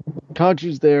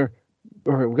 Khonshu's there.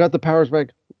 All right, we got the powers back.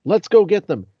 Let's go get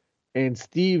them. And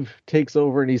Steve takes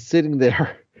over and he's sitting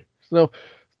there. So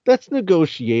let's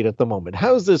negotiate at the moment.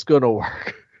 How's this going to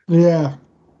work? Yeah.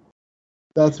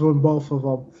 That's when both of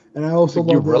them. And I also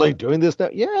You're love really doing this now?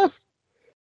 Yeah.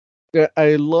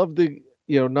 I love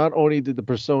not only did the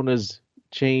personas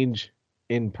change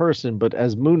in person, but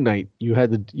as Moon Knight, you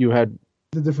had the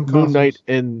different Moon costumes. Knight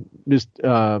and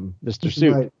Mr.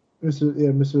 Suit. Knight.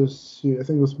 Mr. Suit. I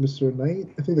think it was Mr. Knight.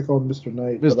 I think they call him Mr.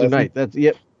 Knight. Mr. Knight. That's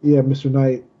yep. Yeah, Mr.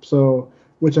 Knight. So,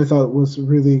 which I thought was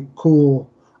really cool.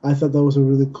 I thought that was a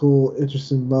really cool,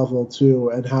 interesting level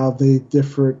too, and how they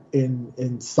differed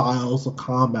in styles of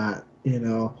combat.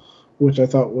 Which I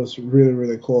thought was really,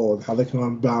 really cool, and how they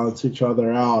can balance each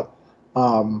other out.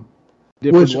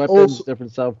 Different weapons,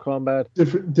 different style of combat.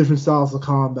 Different styles of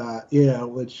combat. Yeah,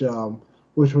 which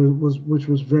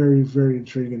was very, very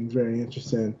intriguing, very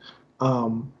interesting.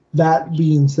 That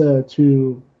being said,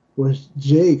 too, was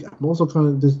Jake. I'm also kind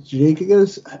of does Jake get a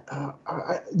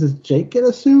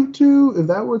suit too? If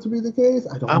that were to be the case,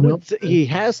 I don't know. Would say he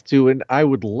has to, and I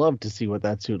would love to see what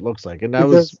that suit looks like. And that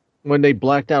was when they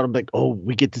blacked out. I'm like, oh,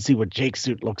 we get to see what Jake's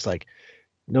suit looks like.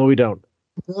 No, we don't.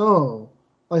 No,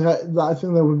 like I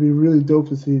think that would be really dope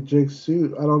to see Jake's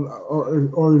suit. I don't,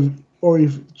 or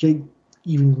if Jake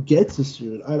even gets a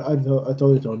suit. I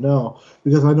totally don't know,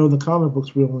 because I know in the comic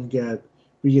books we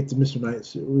get the Mr. Knight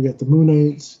suit. We get the Moon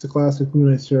Knight, the classic Moon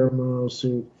Knight ceremonial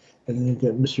suit, and then you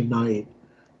get Mr. Knight,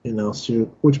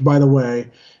 suit. Which, by the way,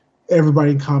 everybody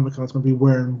in Comic Con is going to be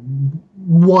wearing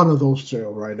one of those two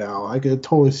right now. I can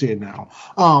totally see it now.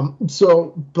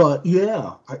 But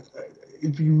yeah,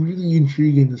 it'd be really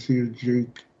intriguing to see if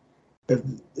Jake, if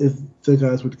the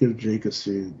guys would give Jake a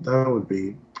suit. That would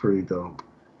be pretty dope.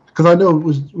 Because I know it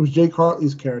was Jake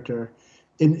Hartley's character.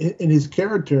 In his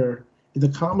character in the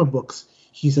comic books,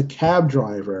 he's a cab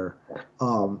driver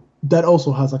that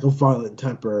also has like a violent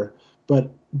temper. But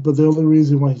the only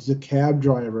reason why he's a cab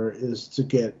driver is to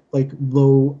get like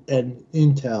low end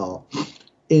intel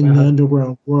in the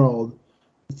underground world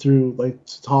through like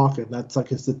talking. That's like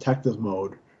his detective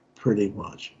mode, pretty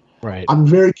much. Right. I'm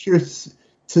very curious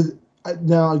to.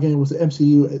 Now, again, with the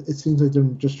MCU, it seems like they're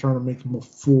just trying to make him a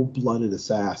full-blooded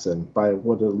assassin by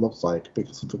what it looks like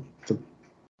because of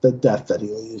the death that he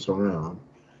leaves around,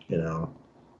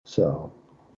 So,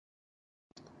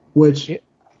 which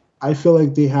I feel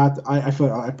like they had. I feel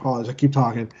like I apologize. I keep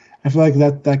talking. I feel like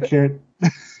that character.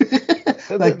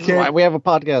 That's why we have a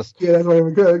podcast. Yeah, that's why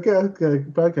we have a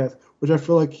good podcast. Which I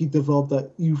feel like he developed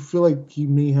that. You feel like he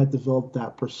may have developed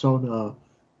that persona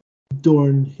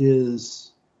during his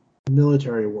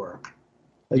military work.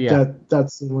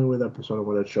 That's the only way that persona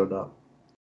would have showed up.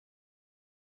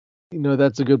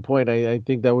 That's a good point. I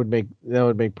think that would make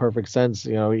perfect sense.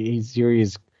 He's here.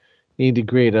 He's need to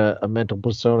create a mental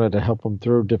persona to help him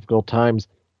through difficult times.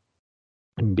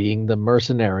 And being the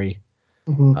mercenary,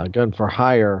 gun for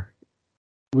hire,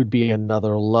 would be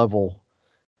another level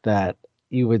that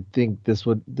you would think this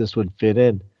would fit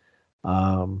in.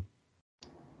 So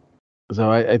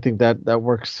I think that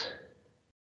works.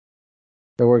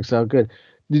 That works out good.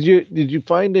 Did you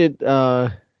find it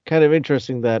kind of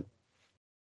interesting that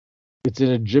it's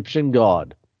an Egyptian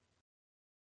god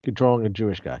controlling a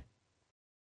Jewish guy,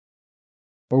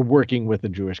 or working with a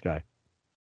Jewish guy?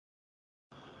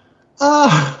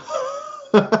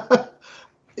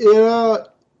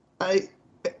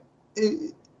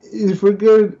 If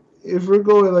we're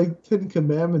going like Ten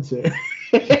Commandments here.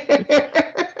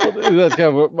 That's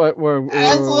kind of what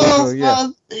I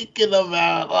was thinking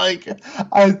about.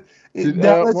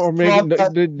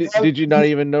 Did you not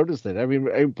even notice it? I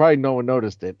mean, probably no one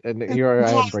noticed it, and here I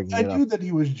am bringing it up. I knew that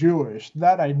he was Jewish.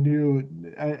 That I knew.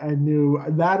 I knew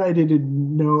that I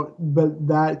didn't know, but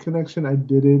that connection I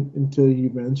didn't until you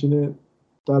mentioned it.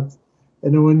 And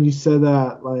then when you said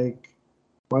that, like,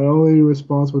 my only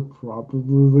response would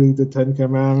probably be the Ten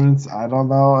Commandments. I don't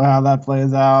know how that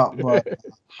plays out, but.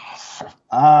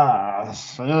 But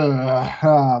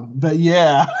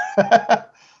yeah,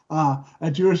 a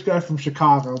Jewish guy from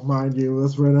Chicago, mind you.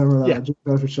 Let's remember that. A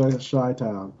Jewish guy from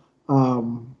Chi-Town.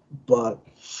 But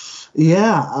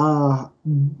yeah,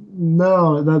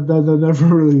 no, that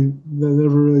never really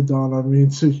dawned on me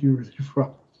until you really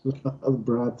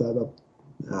brought that up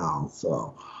now.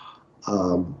 So,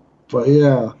 but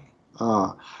yeah,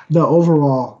 no.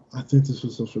 Overall, I think this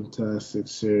was a fantastic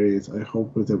series. I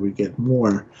hope that we get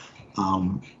more.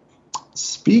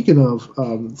 Speaking of,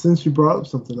 since you brought up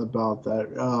something about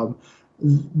that,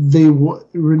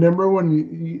 remember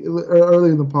when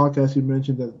early in the podcast you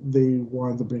mentioned that they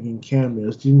wanted to bring in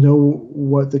cameos. Do you know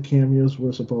what the cameos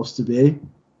were supposed to be?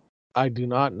 I do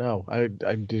not know. I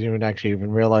didn't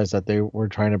even realize that they were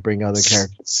trying to bring other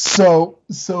characters. So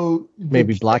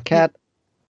Maybe Black Cat?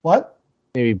 What?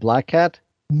 Maybe Black Cat?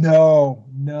 No.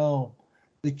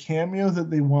 The cameos that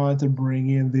they wanted to bring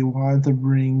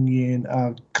in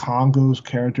Congo's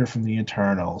character from the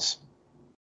Eternals.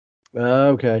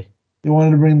 Okay. They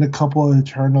wanted to bring the couple of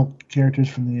Eternal characters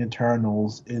from the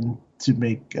Eternals in to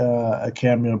make a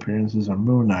cameo appearances on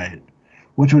Moon Knight,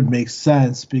 which would make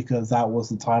sense because that was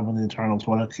the time when the Eternals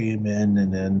would have came in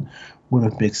and then would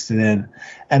have mixed it in.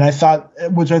 And I thought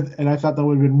that would have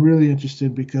been really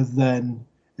interesting because then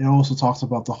it also talks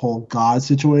about the whole God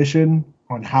situation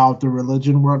on how the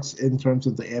religion works in terms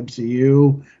of the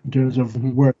MCU, in terms of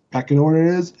where the pecking order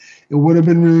is. It would have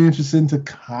been really interesting to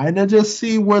kind of just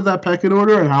see where that pecking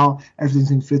order and how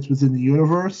everything fits within the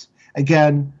universe.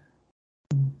 Again,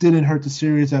 didn't hurt the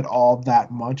series at all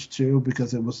that much too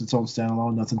because it was its own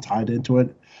standalone, nothing tied into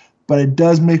it. But it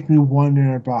does make me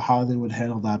wonder about how they would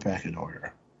handle that pecking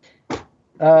order.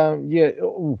 Yeah.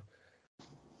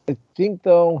 I think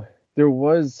though there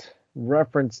was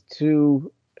reference to,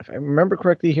 if I remember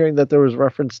correctly, hearing that there was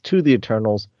reference to the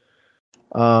Eternals.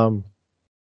 That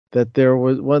there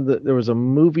was a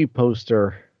movie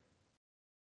poster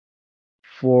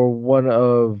for one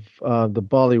of the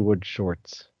Bollywood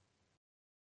shorts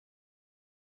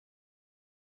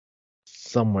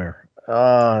somewhere.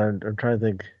 I'm trying to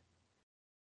think.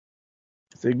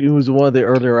 I think it was one of the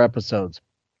earlier episodes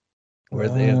where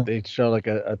they show like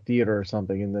a theater or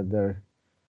something, and then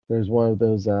there's one of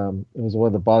those. It was one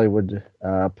of the Bollywood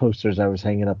posters I was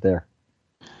hanging up there.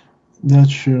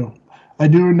 That's true. I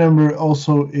do remember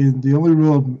also in the only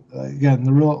real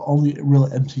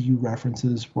MCU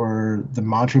references were the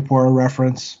Madripoor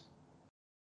reference,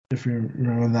 if you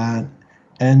remember that,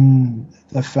 and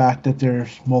the fact that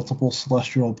there's multiple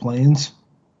celestial planes.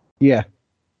 Yeah.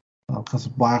 Because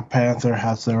Black Panther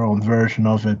has their own version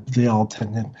of it. They all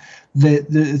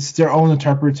it's their own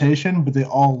interpretation, but they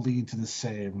all lead to the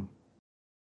same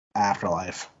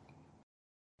afterlife.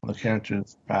 The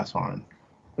characters pass on.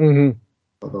 Mm-hmm.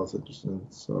 That was interesting.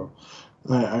 So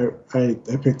I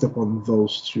picked up on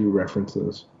those two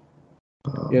references.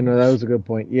 That was a good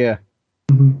point. Yeah.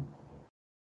 Mm-hmm.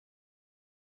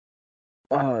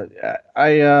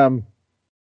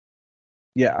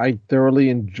 I thoroughly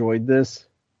enjoyed this.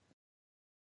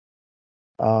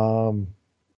 And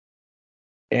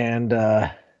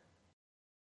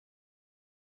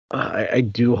I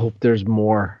do hope there's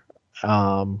more.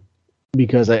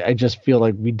 Because I just feel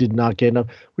like we did not get enough,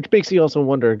 which makes you also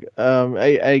wonder.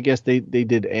 I guess they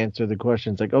did answer the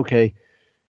questions. Like, okay,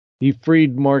 he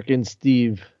freed Mark and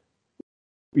Steve.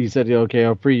 He said, okay,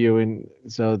 I'll free you. And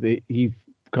so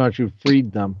Khonshu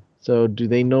freed them. So do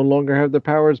they no longer have their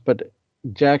powers? But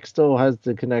Jack still has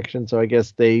the connection. So I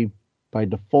guess they, by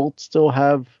default, still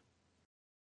have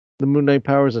the Moon Knight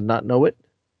powers and not know it?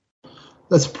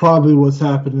 That's probably what's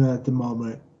happening at the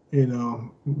moment.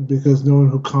 Because knowing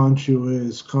who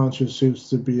Khonshu seems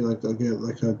to be like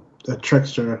a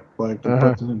trickster, like a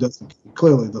person who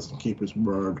clearly doesn't keep his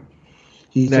word.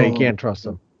 You can't trust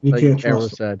him. You can't trust Arrow him.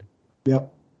 Said.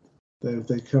 Yep.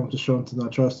 They come to show him to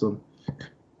not trust him.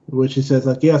 Which he says,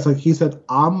 he said,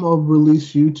 I'm gonna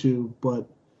release you two, but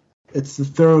it's the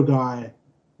third guy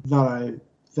that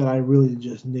I really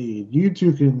just need. You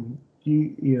two can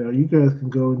you guys can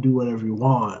go and do whatever you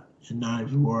want and not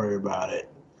even worry about it.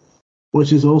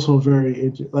 Which is also very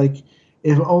interesting.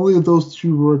 If only those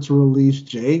two were to release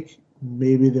Jake,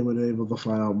 maybe they would be able to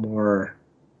find out more,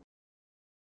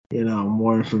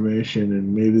 more information,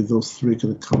 and maybe those three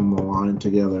could come aligned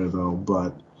together though.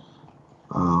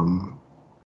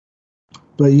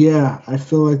 But yeah, I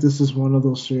feel like this is one of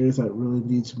those series that really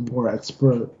needs more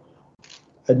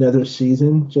another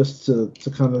season just to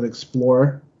kind of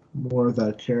explore more of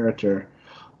that character.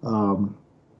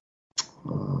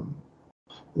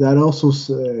 That also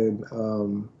said,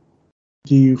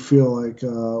 do you feel like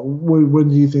when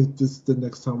do you think the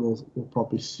next time we'll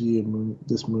probably see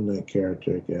this Moon Knight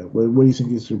character again? What do you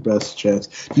think is your best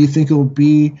chance? Do you think it will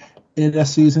be in a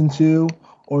season 2,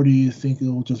 or do you think it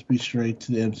will just be straight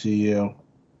to the MCU?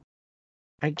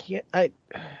 I can't at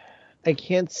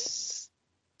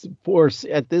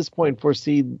this point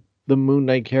foresee the Moon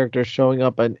Knight character showing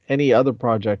up on any other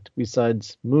project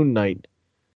besides Moon Knight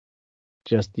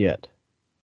just yet.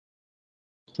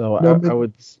 So I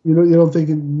would. You don't think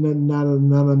not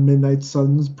a Midnight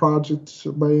Suns project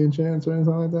by any chance or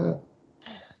anything like that?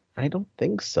 I don't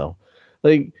think so.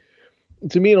 To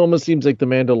me, it almost seems like The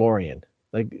Mandalorian.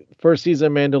 Like first season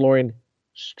of Mandalorian,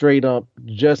 straight up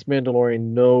just Mandalorian,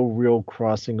 no real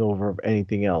crossing over of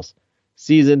anything else.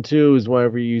 Season 2 is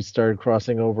whenever you started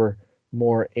crossing over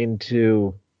more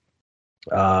into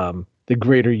the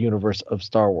greater universe of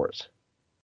Star Wars.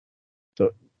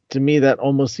 So to me, that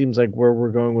almost seems like where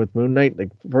we're going with Moon Knight.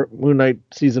 Like for Moon Knight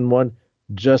season 1,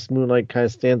 just Moon Knight kind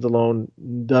of stands alone,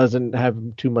 doesn't have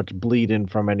too much bleed in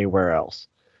from anywhere else.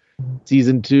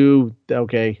 Season 2,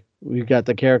 okay, we've got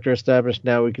the character established.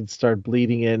 Now we can start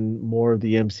bleeding in more of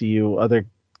the MCU. Other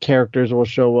characters will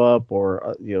show up,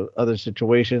 or other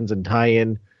situations, and tie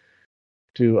in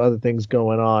to other things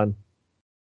going on.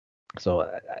 So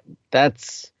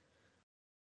that's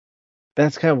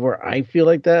kind of where I feel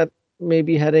like that may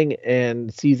be heading.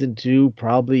 And season 2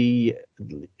 probably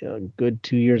a good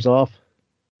 2 years off.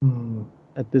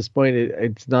 At this point.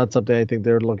 It's not something I think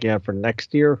they're looking at for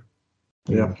next year.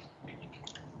 Yeah.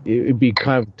 It'd be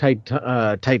kind of tight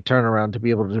turnaround to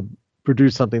be able to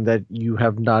produce something that you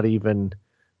have not even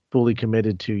fully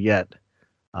committed to yet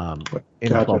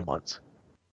in 12 months.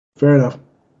 Fair enough.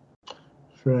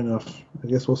 I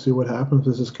guess we'll see what happens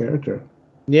with this character.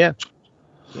 Yeah.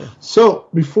 So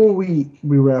before we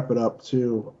wrap it up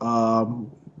too,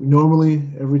 normally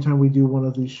every time we do one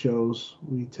of these shows,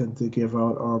 we tend to give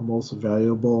out our most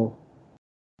valuable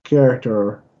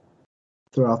character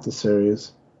throughout the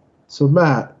series. So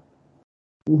Matt,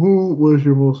 who was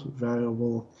your most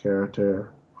valuable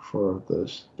character for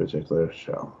this particular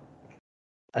show?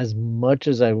 As much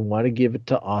as I want to give it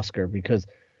to Oscar, because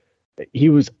he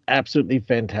was absolutely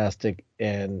fantastic,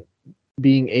 and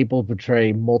being able to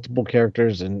portray multiple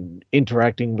characters and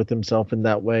interacting with himself in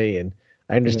that way. And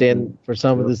I understand for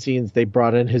some of the scenes they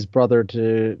brought in his brother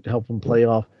to help him play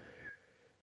off.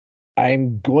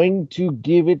 I'm going to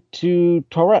give it to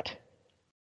Tourette.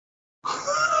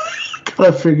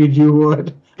 I figured you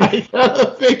would. I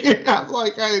figured.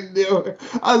 I knew it.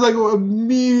 I was like,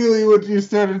 immediately when you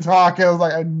started talking, I was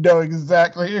like, I know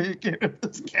exactly who you're giving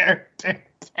this character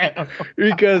to.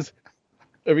 Because,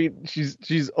 I mean,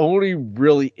 she's only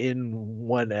really in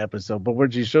one episode, but when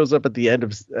she shows up at the end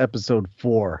of episode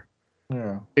 4,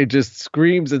 it just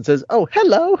screams and says, "Oh,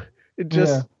 hello!"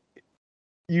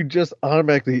 You just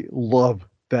automatically love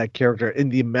that character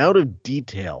and the amount of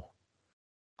detail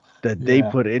that they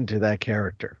put into that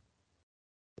character.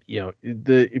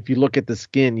 If you look at the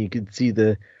skin, you can see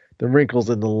the wrinkles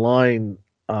and the line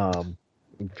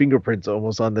fingerprints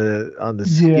almost on the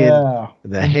skin,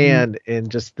 the hand, and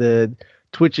just the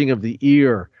twitching of the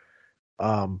ear.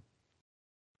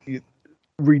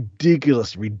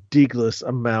 Ridiculous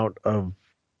amount of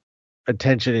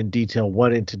attention and detail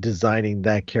went into designing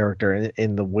that character, and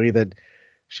in the way that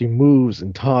she moves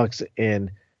and talks,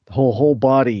 and the whole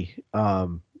body,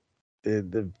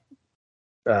 the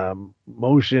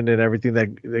motion and everything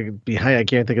that behind. I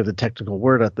can't think of the technical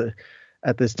word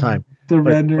at this time. The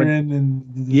rendering and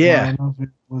the design of it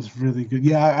was really good.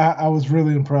 Yeah, I was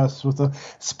really impressed with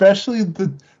especially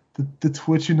the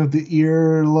twitching of the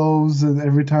earlobes, and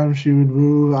every time she would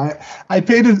move. I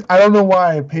don't know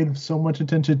why I paid so much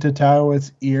attention to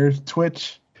Tauret's ear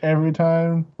twitch every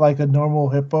time, like a normal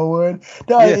hippo would.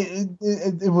 No,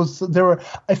 it was there were.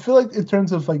 I feel like in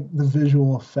terms of like the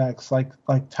visual effects, like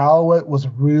Tauret was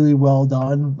really well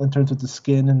done in terms of the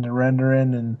skin and the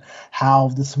rendering, and how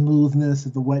the smoothness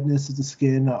and the wetness of the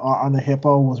skin on the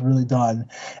hippo was really done.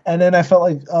 And then I felt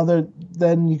like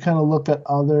then you kind of look at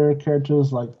other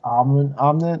characters like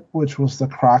Omnit, which was the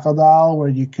crocodile, where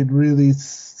you could really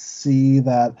see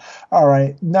that, all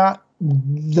right, not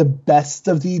the best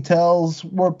of details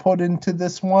were put into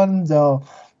this one, though.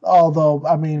 Although,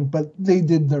 I mean, but they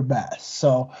did their best.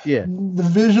 So the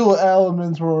visual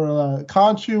elements were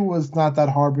Khonshu was not that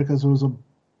hard because it was a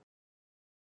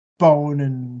bone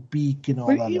and beak and all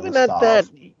that. But even at stuff.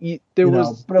 That, there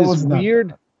was this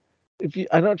weird.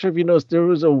 I'm not sure if you noticed, there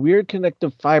was a weird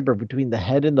connective fiber between the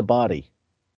head and the body.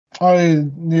 Oh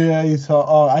yeah, you saw.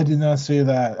 Oh, I did not see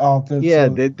that. Oh,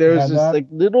 there was just like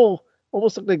little.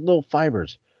 Almost look like little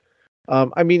fibers.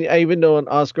 I mean, I even know in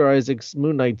Oscar Isaac's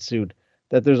Moon Knight suit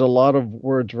that there's a lot of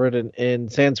words written in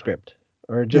Sanskrit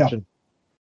or Egyptian.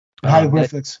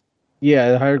 Hieroglyphics. The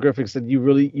hieroglyphics that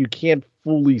you can't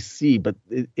fully see, but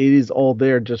it is all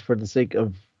there just for the sake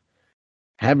of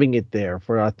having it there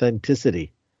for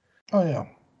authenticity. Oh, yeah.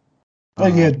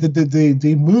 But yeah,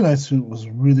 the Moon Knight suit was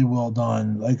really well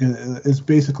done. Like it's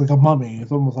basically like a mummy.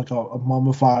 It's almost like a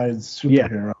mummified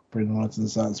superhero, pretty much in a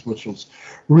sense, which was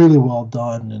really well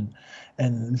done.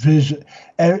 And vision.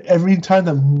 Every time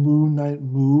that Moon Knight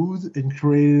moved and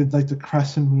created like the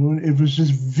crescent moon, it was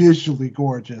just visually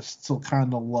gorgeous to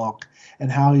kind of look, and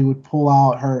how he would pull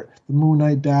out the Moon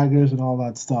Knight daggers and all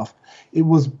that stuff. It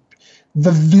was.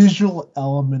 The visual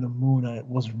element of Moon Knight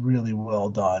was really well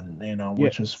done,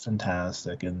 which was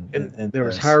fantastic. And there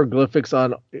was hieroglyphics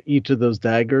on each of those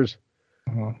daggers.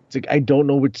 Uh-huh. It's like I don't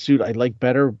know which suit I like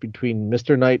better between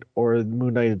Mr. Knight or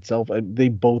Moon Knight itself. They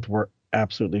both were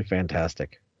absolutely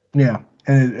fantastic. Yeah,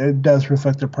 and it does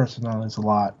reflect their personalities a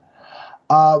lot.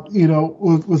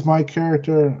 With my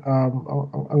character,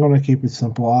 I'm going to keep it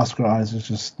simple. Oscar Isaac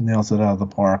just nails it out of the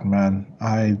park, man.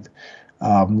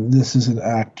 This is an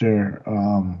actor.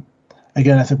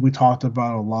 Again, I think we talked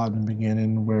about a lot in the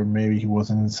beginning where maybe he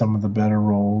wasn't in some of the better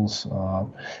roles.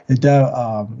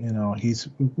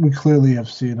 We clearly have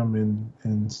seen him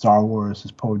in Star Wars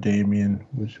as Poe Dameron,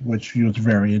 which he was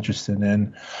very interested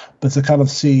in. But to kind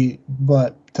of see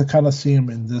him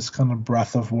in this kind of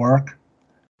breadth of work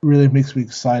really makes me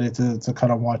excited to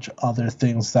kind of watch other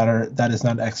things that is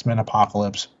not X-Men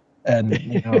Apocalypse. And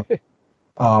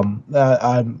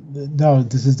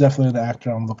this is definitely an actor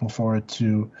I'm looking forward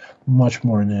to much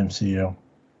more in the MCU.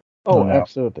 Oh,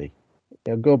 absolutely.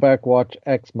 Yeah, go back, watch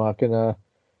Ex Machina,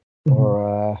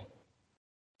 or let's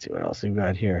see what else we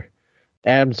got here.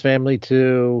 Addams Family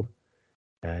 2,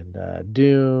 and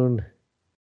Dune,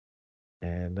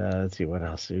 and let's see what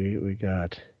else we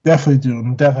got. Definitely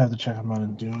Dune. Definitely have to check him out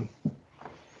in Dune.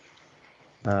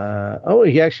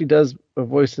 He actually does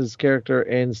voice his character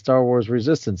in Star Wars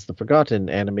Resistance, the Forgotten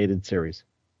animated series.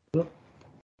 Yep.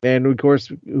 And of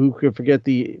course, who could forget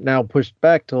the now pushed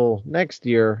back till next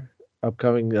year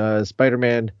upcoming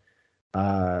Spider-Man?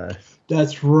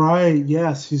 That's right.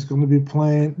 Yes, he's going to be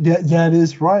playing. That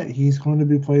is right. He's going to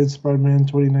be playing Spider-Man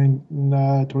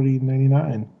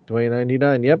 2099.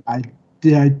 2099. Yep. I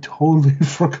totally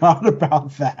forgot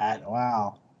about that.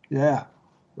 Wow. Yeah.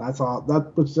 That's all.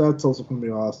 That's also going to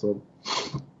be awesome.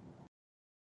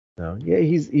 So yeah,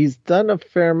 he's done a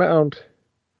fair amount,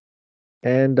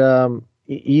 and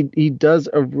he does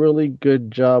a really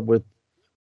good job with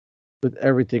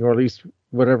everything, or at least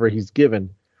whatever he's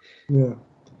given. Yeah.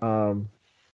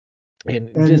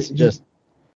 This was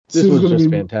just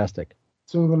fantastic.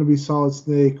 Soon going to be Solid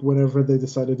Snake whenever they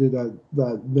decide to do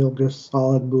that Metal Gear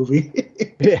Solid movie.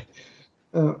 Yeah.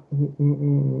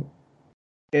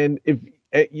 And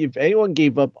if anyone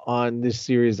gave up on this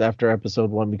series after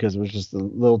episode 1 because it was just a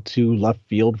little too left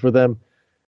field for them,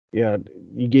 yeah,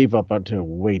 you gave up on it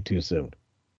way too soon.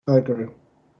 I agree.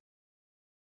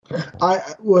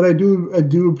 What I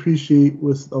do appreciate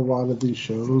with a lot of these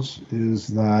shows is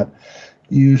that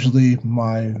usually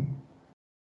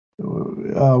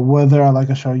whether I like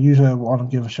a show, usually I want to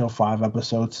give a show 5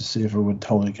 episodes to see if it would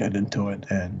totally get into it,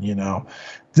 and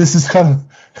this is kind of.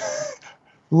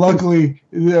 Luckily,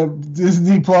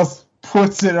 Disney Plus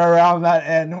puts it around that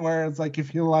end where it's like,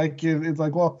 if you like it, it's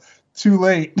like, well, too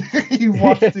late. You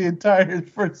watched the entire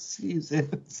first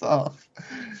season, so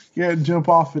yeah, jump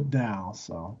off it now.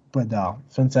 So, but no,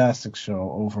 fantastic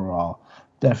show overall.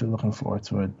 Definitely looking forward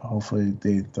to it. Hopefully,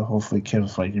 hopefully Kevin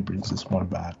Feige brings this one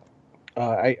back.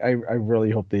 I really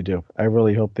hope they do. I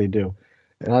really hope they do.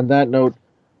 And on that note,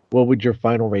 what would your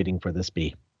final rating for this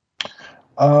be?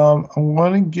 I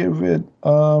want to give it.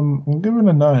 I'll give it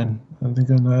a 9. I think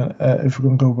if we're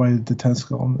gonna go by the 10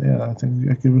 scale, yeah, I think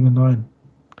I give it a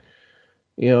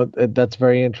 9. That's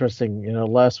very interesting.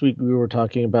 Last week we were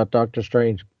talking about Doctor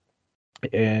Strange,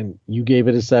 and you gave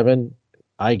it a 7.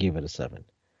 I gave it a 7.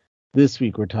 This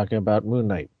week we're talking about Moon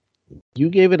Knight. You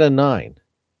gave it a 9.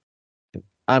 And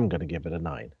I'm gonna give it a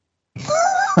 9.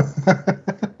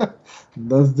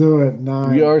 Let's do it.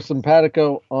 9. We are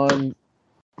simpatico on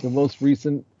the most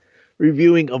recent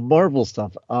reviewing of Marvel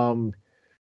stuff. I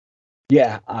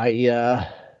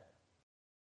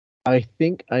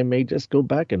think I may just go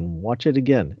back and watch it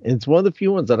again. It's one of the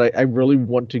few ones that I really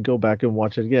want to go back and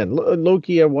watch it again.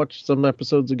 Loki, I watched some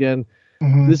episodes again.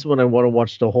 Mm-hmm. This one I want to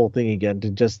watch the whole thing again to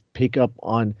just pick up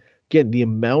on, again, the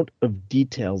amount of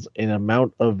details and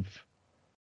amount of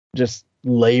just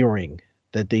layering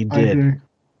that they did.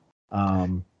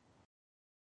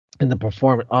 And the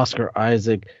performance, Oscar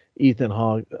Isaac, Ethan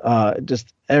Hawke,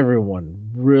 just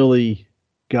everyone really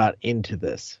got into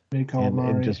this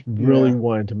and just really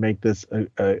wanted to make this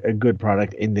a good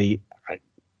product. And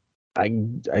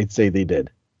I'd say they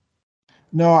did.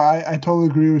 No, I totally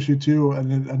agree with you too,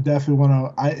 and I definitely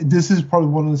want to. This is probably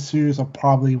one of the series I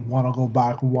probably want to go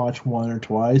back and watch one or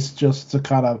twice, just to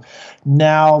kind of,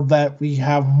 now that we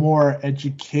have more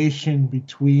education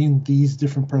between these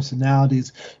different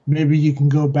personalities, maybe you can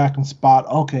go back and spot.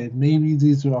 Okay, maybe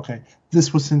these are okay.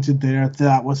 This was hinted there,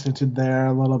 that was hinted there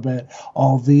a little bit.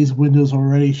 All these windows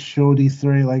already show these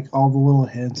three, like all the little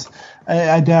hints.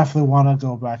 I definitely want to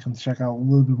go back and check out a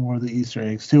little bit more of the Easter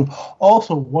eggs too.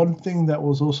 Also, one thing that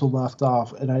was also left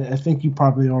off, and I think you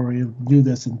probably already knew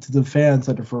this, and to the fans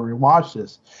that have already watched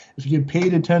this, if you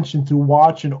paid attention to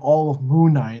watching all of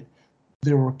Moon Knight,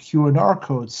 there were Q&R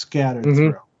codes scattered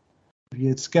through. If you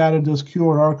had scattered those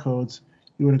Q&R codes,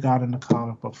 you would have gotten a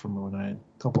comic book from Moon Knight,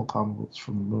 a couple of comic books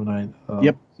from the Moon Knight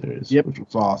series, which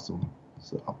was awesome.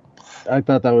 So I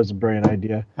thought that was a brilliant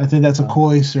idea. I think that's a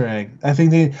cool Easter egg. I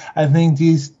think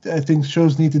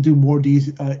shows need to do more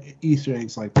Easter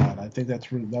eggs like that. I think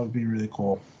that would be really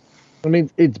cool. I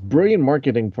mean, it's brilliant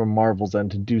marketing from Marvel's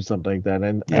end to do something like that,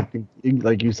 and I think,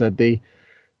 like you said, they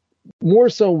more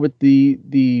so with the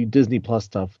Disney Plus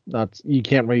stuff. You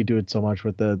can't really do it so much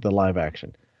with the live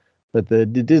action, but the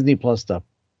Disney Plus stuff.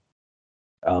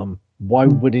 Why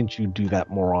wouldn't you do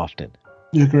that more often?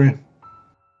 You agree?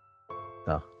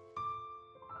 Oh.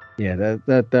 Yeah,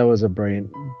 that was a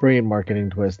brilliant marketing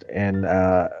twist, and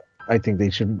I think they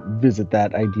should visit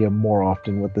that idea more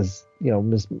often with this,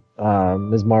 Ms.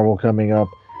 Marvel coming up,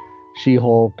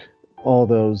 She-Hulk, all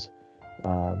those.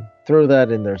 Throw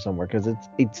that in there somewhere, because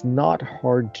it's not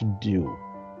hard to do,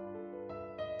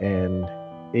 and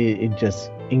it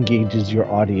just engages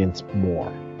your audience more,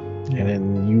 and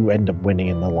then you end up winning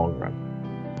in the long run.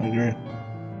 I agree.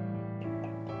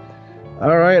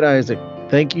 All right, Isaac.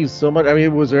 Thank you so much. I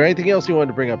mean, was there anything else you wanted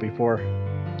to bring up before?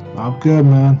 I'm good,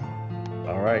 man.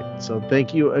 All right. So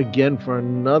thank you again for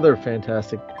another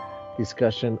fantastic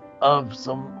discussion of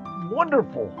some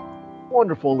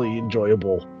wonderfully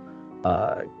enjoyable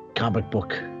comic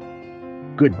book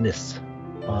goodness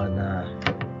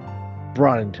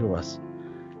brought into us.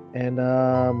 And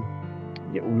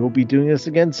we will be doing this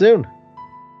again soon.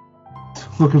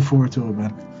 Looking forward to it,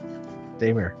 man.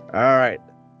 Same here. All right.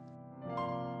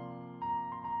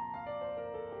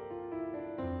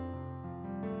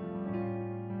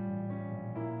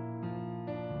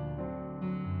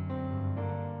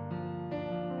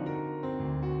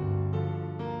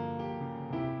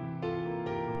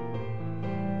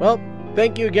 Well,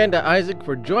 thank you again to Isaac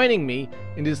for joining me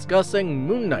in discussing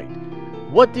Moon Knight.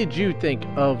 What did you think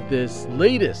of this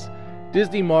latest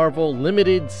Disney Marvel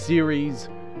limited series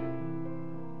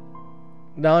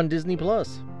non-Disney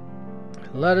Plus?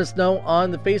 Let us know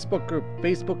on the Facebook group,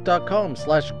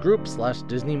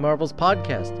 facebook.com/group/Disney Marvels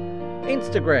Podcast,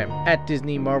 Instagram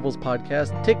 @Disney Marvels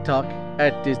Podcast, TikTok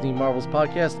 @Disney Marvels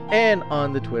Podcast, and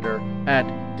on the Twitter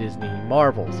 @Disney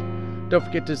Marvels. Don't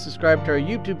forget to subscribe to our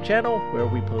YouTube channel, where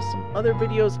we post some other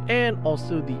videos and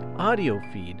also the audio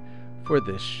feed for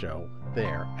this show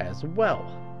there as well.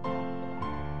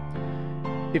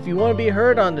 If you want to be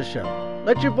heard on the show,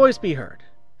 let your voice be heard.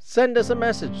 Send us a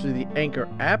message through the Anchor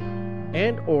app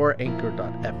and or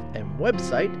Anchor.fm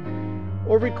website,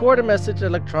 or record a message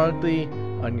electronically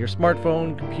on your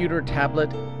smartphone, computer,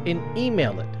 tablet, and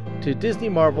email it to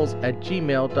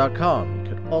disneymarvels@gmail.com. You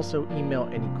could also email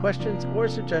any questions or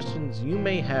suggestions you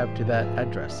may have to that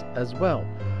address as well.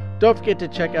 Don't forget to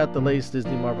check out the latest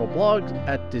Disney Marvel blogs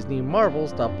at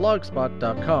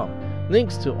disneymarvels.blogspot.com.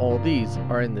 Links to all these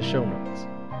are in the show notes.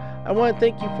 I want to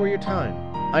thank you for your time.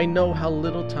 I know how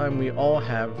little time we all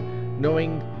have.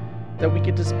 Knowing that we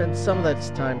get to spend some of that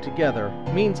time together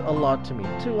means a lot to me,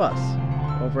 to us,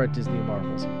 over at Disney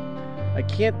Marvels. I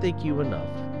can't thank you enough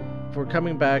for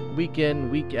coming back week in,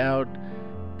 week out,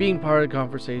 being part of the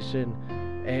conversation,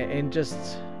 and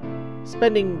just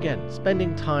spending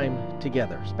time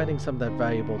together, spending some of that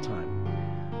valuable time.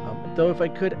 Though if I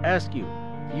could ask you,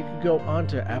 if you could go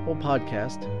onto Apple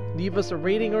Podcast, leave us a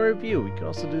rating or review. We could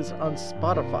also do this on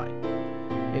Spotify.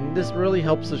 And this really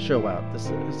helps the show out. This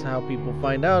is how people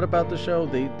find out about the show.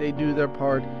 They do their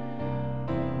part.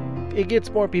 It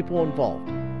gets more people involved.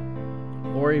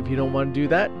 Or if you don't want to do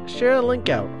that, share a link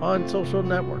out on social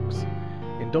networks.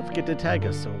 And don't forget to tag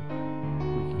us so we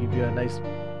can give you a nice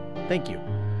thank you.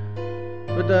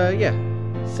 But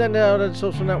send it out on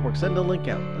social networks. Send a link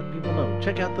out. Let people know.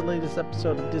 Check out the latest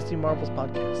episode of Disney Marvels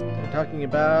Podcast. They're talking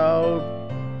about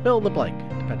fill in the blank,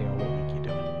 depending on what week you do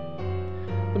it.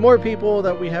 The more people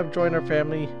that we have join our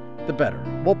family, the better.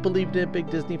 Walt believed in a big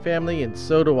Disney family, and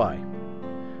so do I.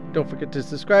 Don't forget to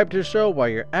subscribe to the show while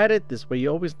you're at it. This way you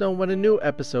always know when a new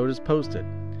episode is posted.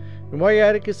 And while you're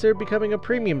at it, consider becoming a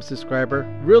premium subscriber.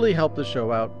 Really help the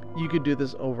show out. You could do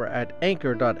this over at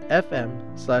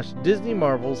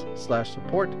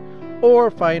anchor.fm/DisneyMarvels/support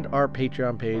or find our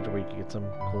Patreon page where you can get some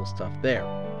cool stuff there.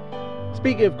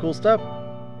 Speaking of cool stuff,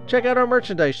 check out our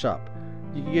merchandise shop.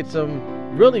 You can get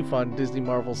some really fun Disney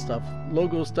Marvel stuff,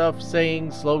 logo stuff,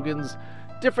 sayings, slogans,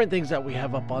 different things that we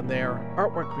have up on there,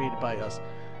 artwork created by us.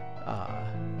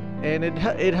 And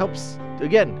it helps,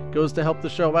 again, goes to help the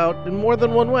show out in more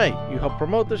than one way. You help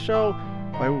promote the show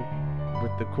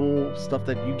with the cool stuff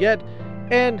that you get,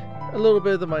 and a little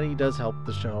bit of the money does help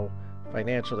the show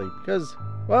financially because,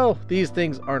 well, these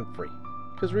things aren't free.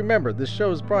 Because remember, this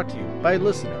show is brought to you by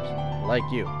listeners like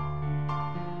you.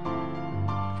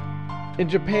 In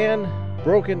Japan,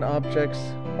 broken objects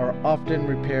are often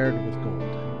repaired with gold.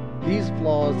 These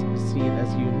flaws are seen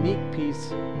as a unique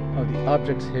piece of the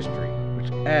object's history,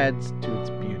 which adds to its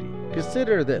beauty.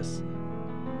 Consider this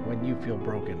when you feel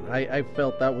broken. I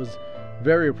felt that was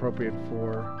very appropriate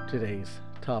for today's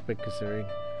topic, considering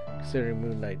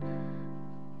Moon Knight.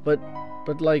 But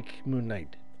like Moon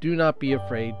Knight, do not be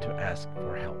afraid to ask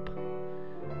for help.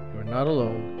 You are not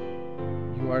alone.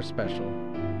 You are special.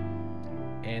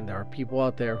 And there are people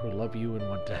out there who love you and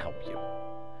want to help you.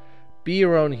 Be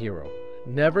your own hero.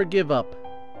 Never give up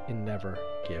and never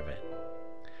give in.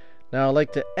 Now I'd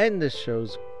like to end this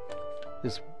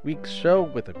week's show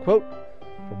with a quote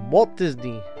from Walt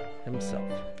Disney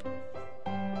himself.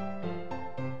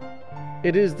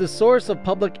 It is the source of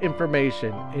public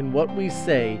information in what we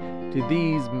say to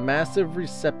these massive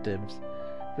receptive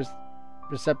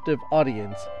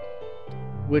audience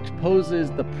which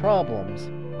poses the problems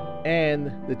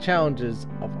and the challenges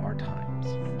of our times.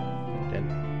 And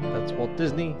that's Walt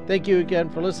Disney. Thank you again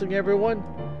for listening, everyone,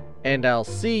 and I'll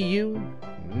see you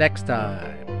next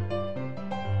time.